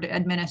disclosures are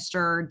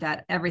administered,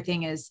 that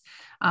everything is,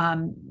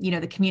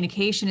 the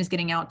communication is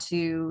getting out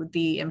to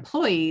the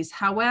employees.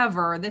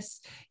 However,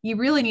 you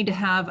really need to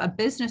have a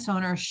business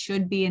owner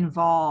should be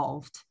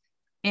involved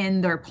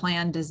in their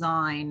plan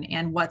design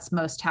and what's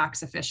most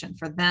tax efficient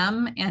for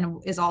them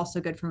and is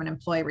also good from an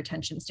employee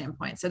retention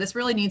standpoint. So this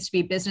really needs to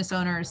be business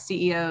owners,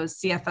 CEOs,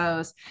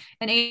 CFOs,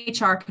 and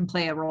HR can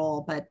play a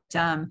role. But,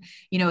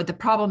 the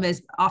problem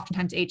is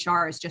oftentimes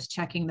HR is just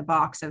checking the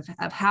box of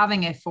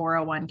having a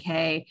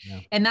 401k. Yeah.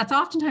 And that's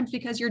oftentimes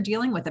because you're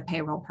dealing with a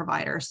payroll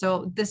provider.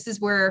 So this is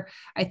where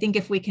I think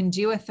if we can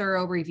do a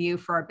thorough review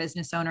for our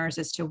business owners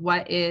as to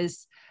what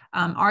is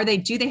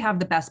do they have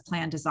the best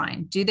plan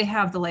design? Do they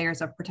have the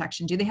layers of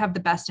protection? Do they have the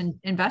best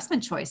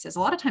investment choices? A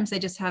lot of times they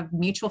just have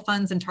mutual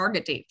funds and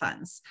target date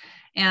funds.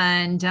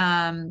 And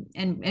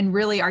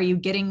really, are you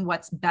getting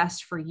what's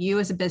best for you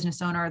as a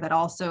business owner that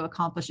also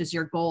accomplishes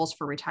your goals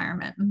for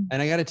retirement?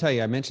 And I got to tell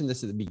you, I mentioned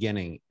this at the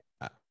beginning.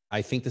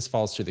 I think this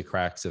falls through the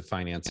cracks of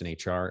finance and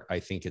HR.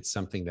 I think it's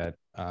something that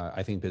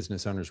I think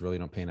business owners really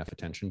don't pay enough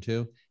attention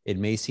to. It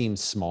may seem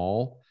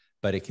small,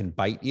 but it can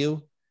bite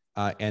you.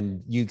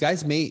 And you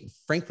guys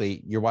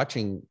frankly, you're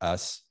watching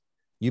us,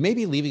 you may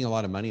be leaving a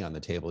lot of money on the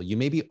table. You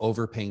may be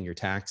overpaying your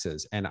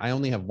taxes. And I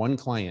only have one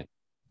client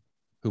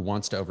who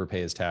wants to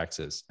overpay his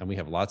taxes. And we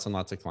have lots and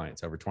lots of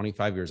clients. Over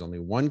 25 years, only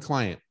one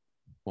client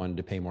wanted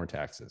to pay more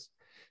taxes.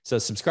 So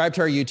subscribe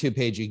to our YouTube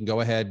page. You can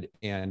go ahead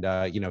and,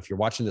 if you're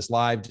watching this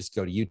live, just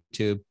go to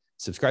YouTube,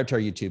 subscribe to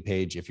our YouTube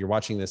page. If you're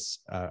watching this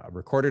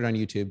recorded on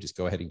YouTube, just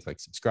go ahead and click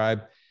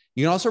subscribe.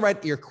 You can also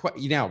write we're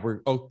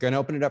going to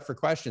open it up for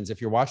questions.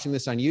 If you're watching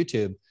this on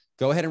YouTube,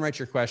 go ahead and write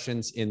your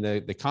questions in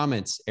the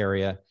comments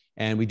area.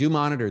 And we do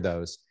monitor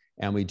those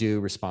and we do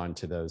respond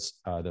to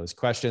those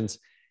questions.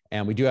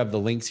 And we do have the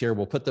links here.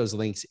 We'll put those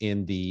links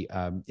in the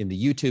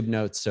YouTube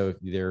notes. So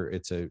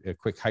it's a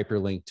quick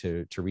hyperlink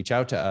to reach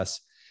out to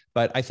us.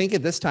 But I think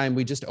at this time,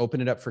 we just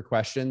open it up for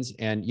questions.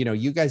 And, you know,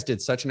 you guys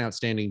did such an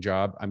outstanding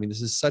job. I mean,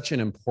 this is such an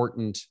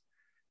important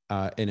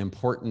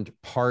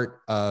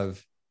part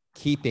of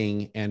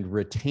keeping and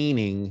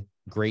retaining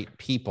great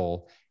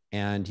people.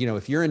 And, you know,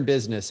 if you're in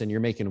business and you're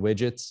making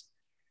widgets,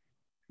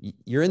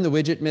 you're in the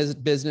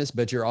widget business,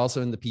 but you're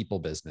also in the people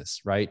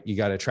business, right? You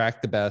got to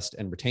attract the best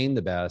and retain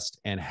the best,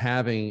 and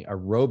having a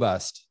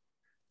robust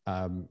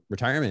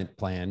retirement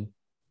plan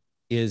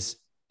is,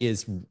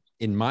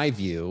 in my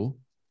view,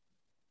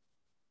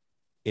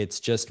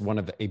 it's just one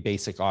of a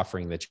basic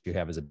offering that you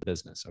have as a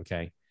business.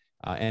 Okay.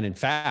 And in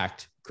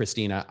fact,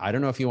 Christina, I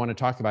don't know if you want to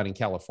talk about in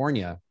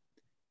California,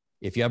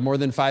 if you have more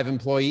than 5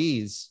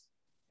 employees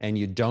and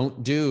you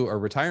don't do a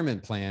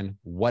retirement plan,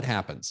 what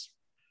happens?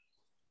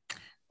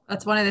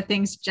 That's one of the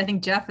things I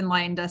think Jeff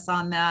enlightened us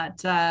on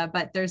that.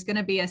 But there's going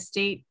to be a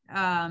state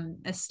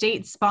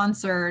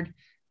sponsored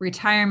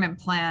retirement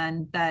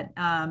plan that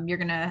you're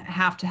going to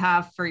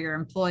have for your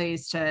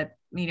employees to,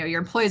 you know, your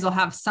employees will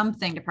have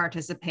something to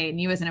participate, and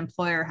you as an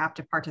employer have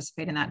to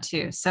participate in that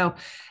too. So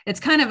it's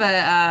kind of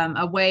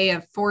a way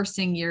of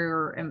forcing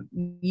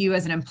you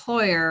as an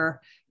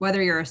employer,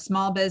 whether you're a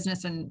small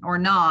business or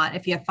not,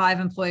 if you have 5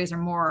 employees or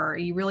more,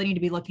 you really need to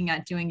be looking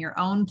at doing your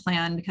own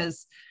plan,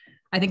 because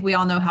I think we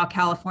all know how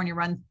California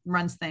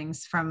runs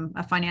things from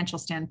a financial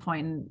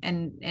standpoint,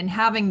 and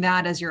having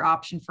that as your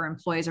option for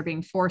employees or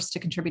being forced to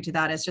contribute to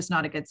that is just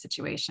not a good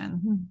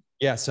situation.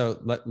 Yeah.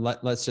 So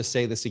let's just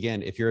say this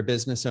again. If you're a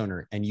business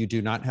owner and you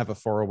do not have a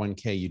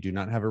 401k, you do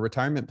not have a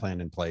retirement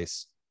plan in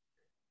place,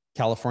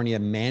 California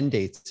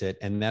mandates it.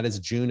 And that is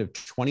June of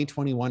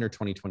 2021 or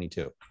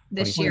 2022.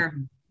 This year.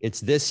 It's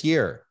this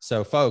year.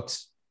 So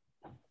folks,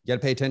 you got to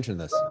pay attention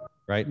to this,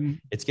 right? Mm-hmm.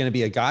 It's going to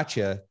be a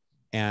gotcha.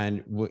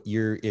 And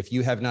if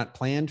you have not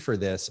planned for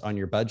this on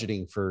your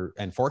budgeting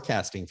and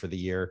forecasting for the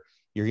year,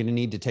 you're going to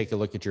need to take a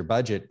look at your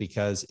budget,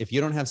 because if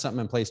you don't have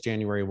something in place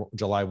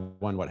July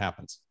 1, what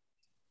happens?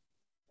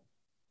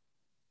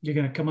 You're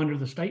going to come under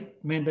the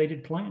state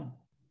mandated plan.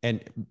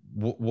 And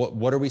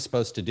what are we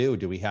supposed to do?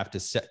 Do we have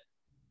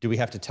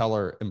to tell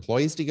our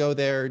employees to go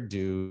there?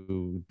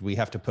 Do we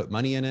have to put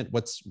money in it?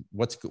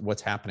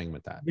 What's happening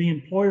with that? The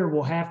employer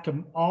will have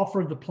to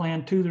offer the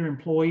plan to their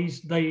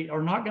employees. They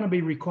are not going to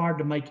be required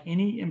to make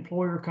any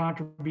employer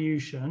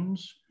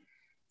contributions.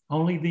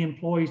 Only the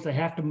employees. They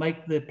have to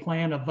make the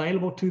plan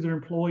available to their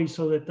employees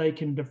so that they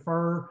can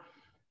defer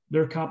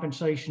their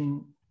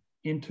compensation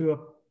into a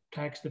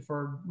tax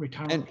deferred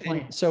retirement plan.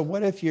 And so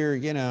what if you're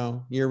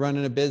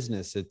running a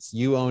business,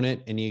 you own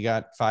it and you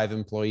got 5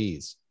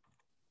 employees?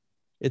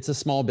 It's a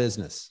small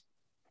business.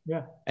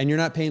 Yeah. And you're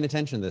not paying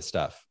attention to this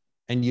stuff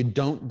and you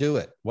don't do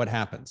it. What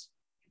happens?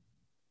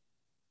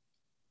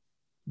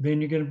 Then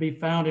you're going to be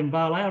found in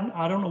violation.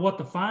 I don't know what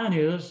the fine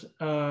is,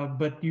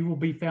 but you will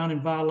be found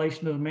in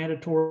violation of the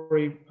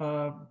mandatory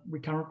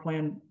retirement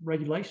plan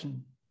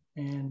regulation.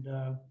 And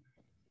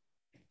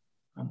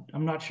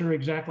I'm not sure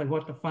exactly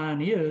what the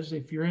fine is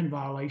if you're in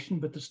violation,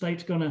 but the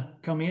state's going to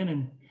come in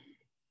and.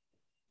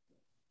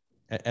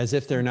 As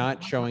if they're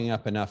not showing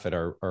up enough at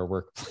our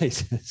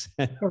workplaces.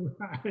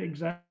 Right,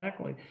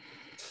 exactly.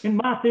 And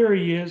my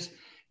theory is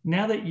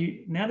now that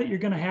you're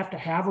going to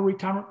have a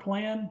retirement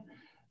plan,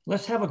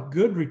 let's have a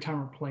good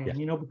retirement plan,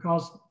 yeah.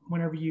 Because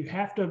whenever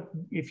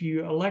if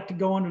you elect to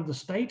go under the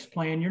state's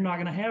plan, you're not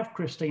going to have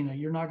Christina,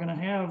 you're not going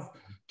to have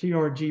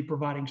TRG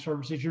providing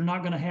services, you're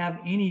not going to have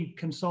any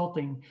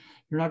consulting,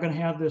 you're not going to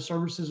have the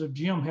services of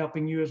Jim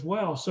helping you as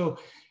well. So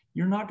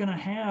you're not going to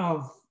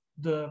have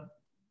the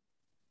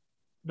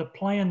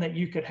plan that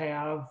you could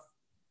have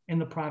in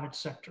the private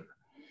sector,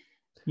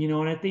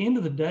 and at the end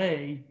of the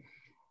day,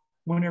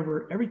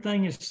 whenever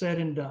everything is said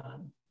and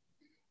done,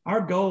 our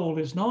goal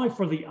is not only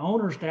for the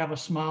owners to have a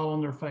smile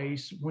on their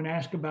face when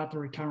asked about the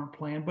retirement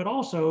plan, but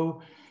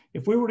also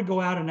if we were to go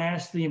out and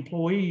ask the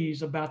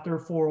employees about their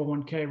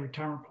 401k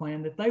retirement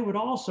plan, that they would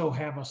also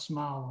have a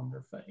smile on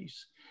their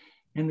face.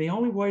 And the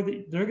only way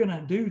that they're going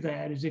to do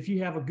that is if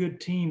you have a good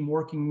team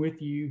working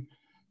with you,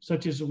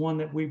 such as the one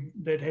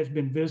that has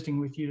been visiting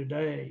with you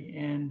today.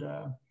 And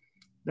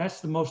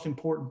that's the most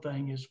important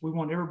thing, is we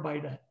want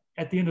everybody to,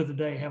 at the end of the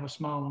day, have a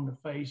smile on their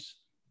face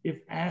if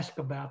asked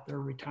about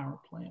their retirement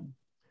plan.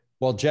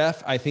 Well,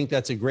 Jeff, I think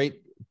that's a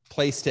great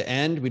place to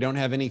end. We don't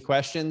have any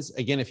questions.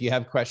 Again, if you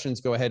have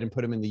questions, go ahead and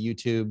put them in the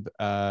YouTube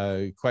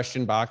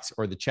question box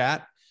or the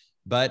chat.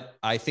 But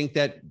I think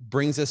that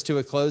brings us to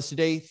a close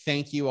today.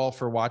 Thank you all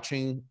for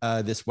watching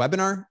this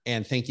webinar.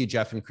 And thank you,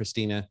 Jeff and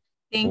Christina.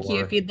 Thank you.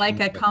 If you'd like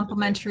a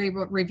complimentary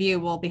review,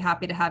 we'll be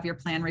happy to have your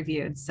plan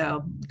reviewed.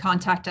 So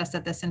contact us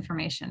at this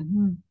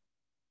information.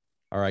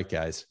 All right,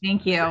 guys.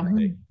 Thank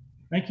you.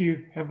 Thank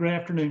you. Have a great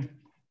afternoon.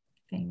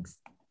 Thanks.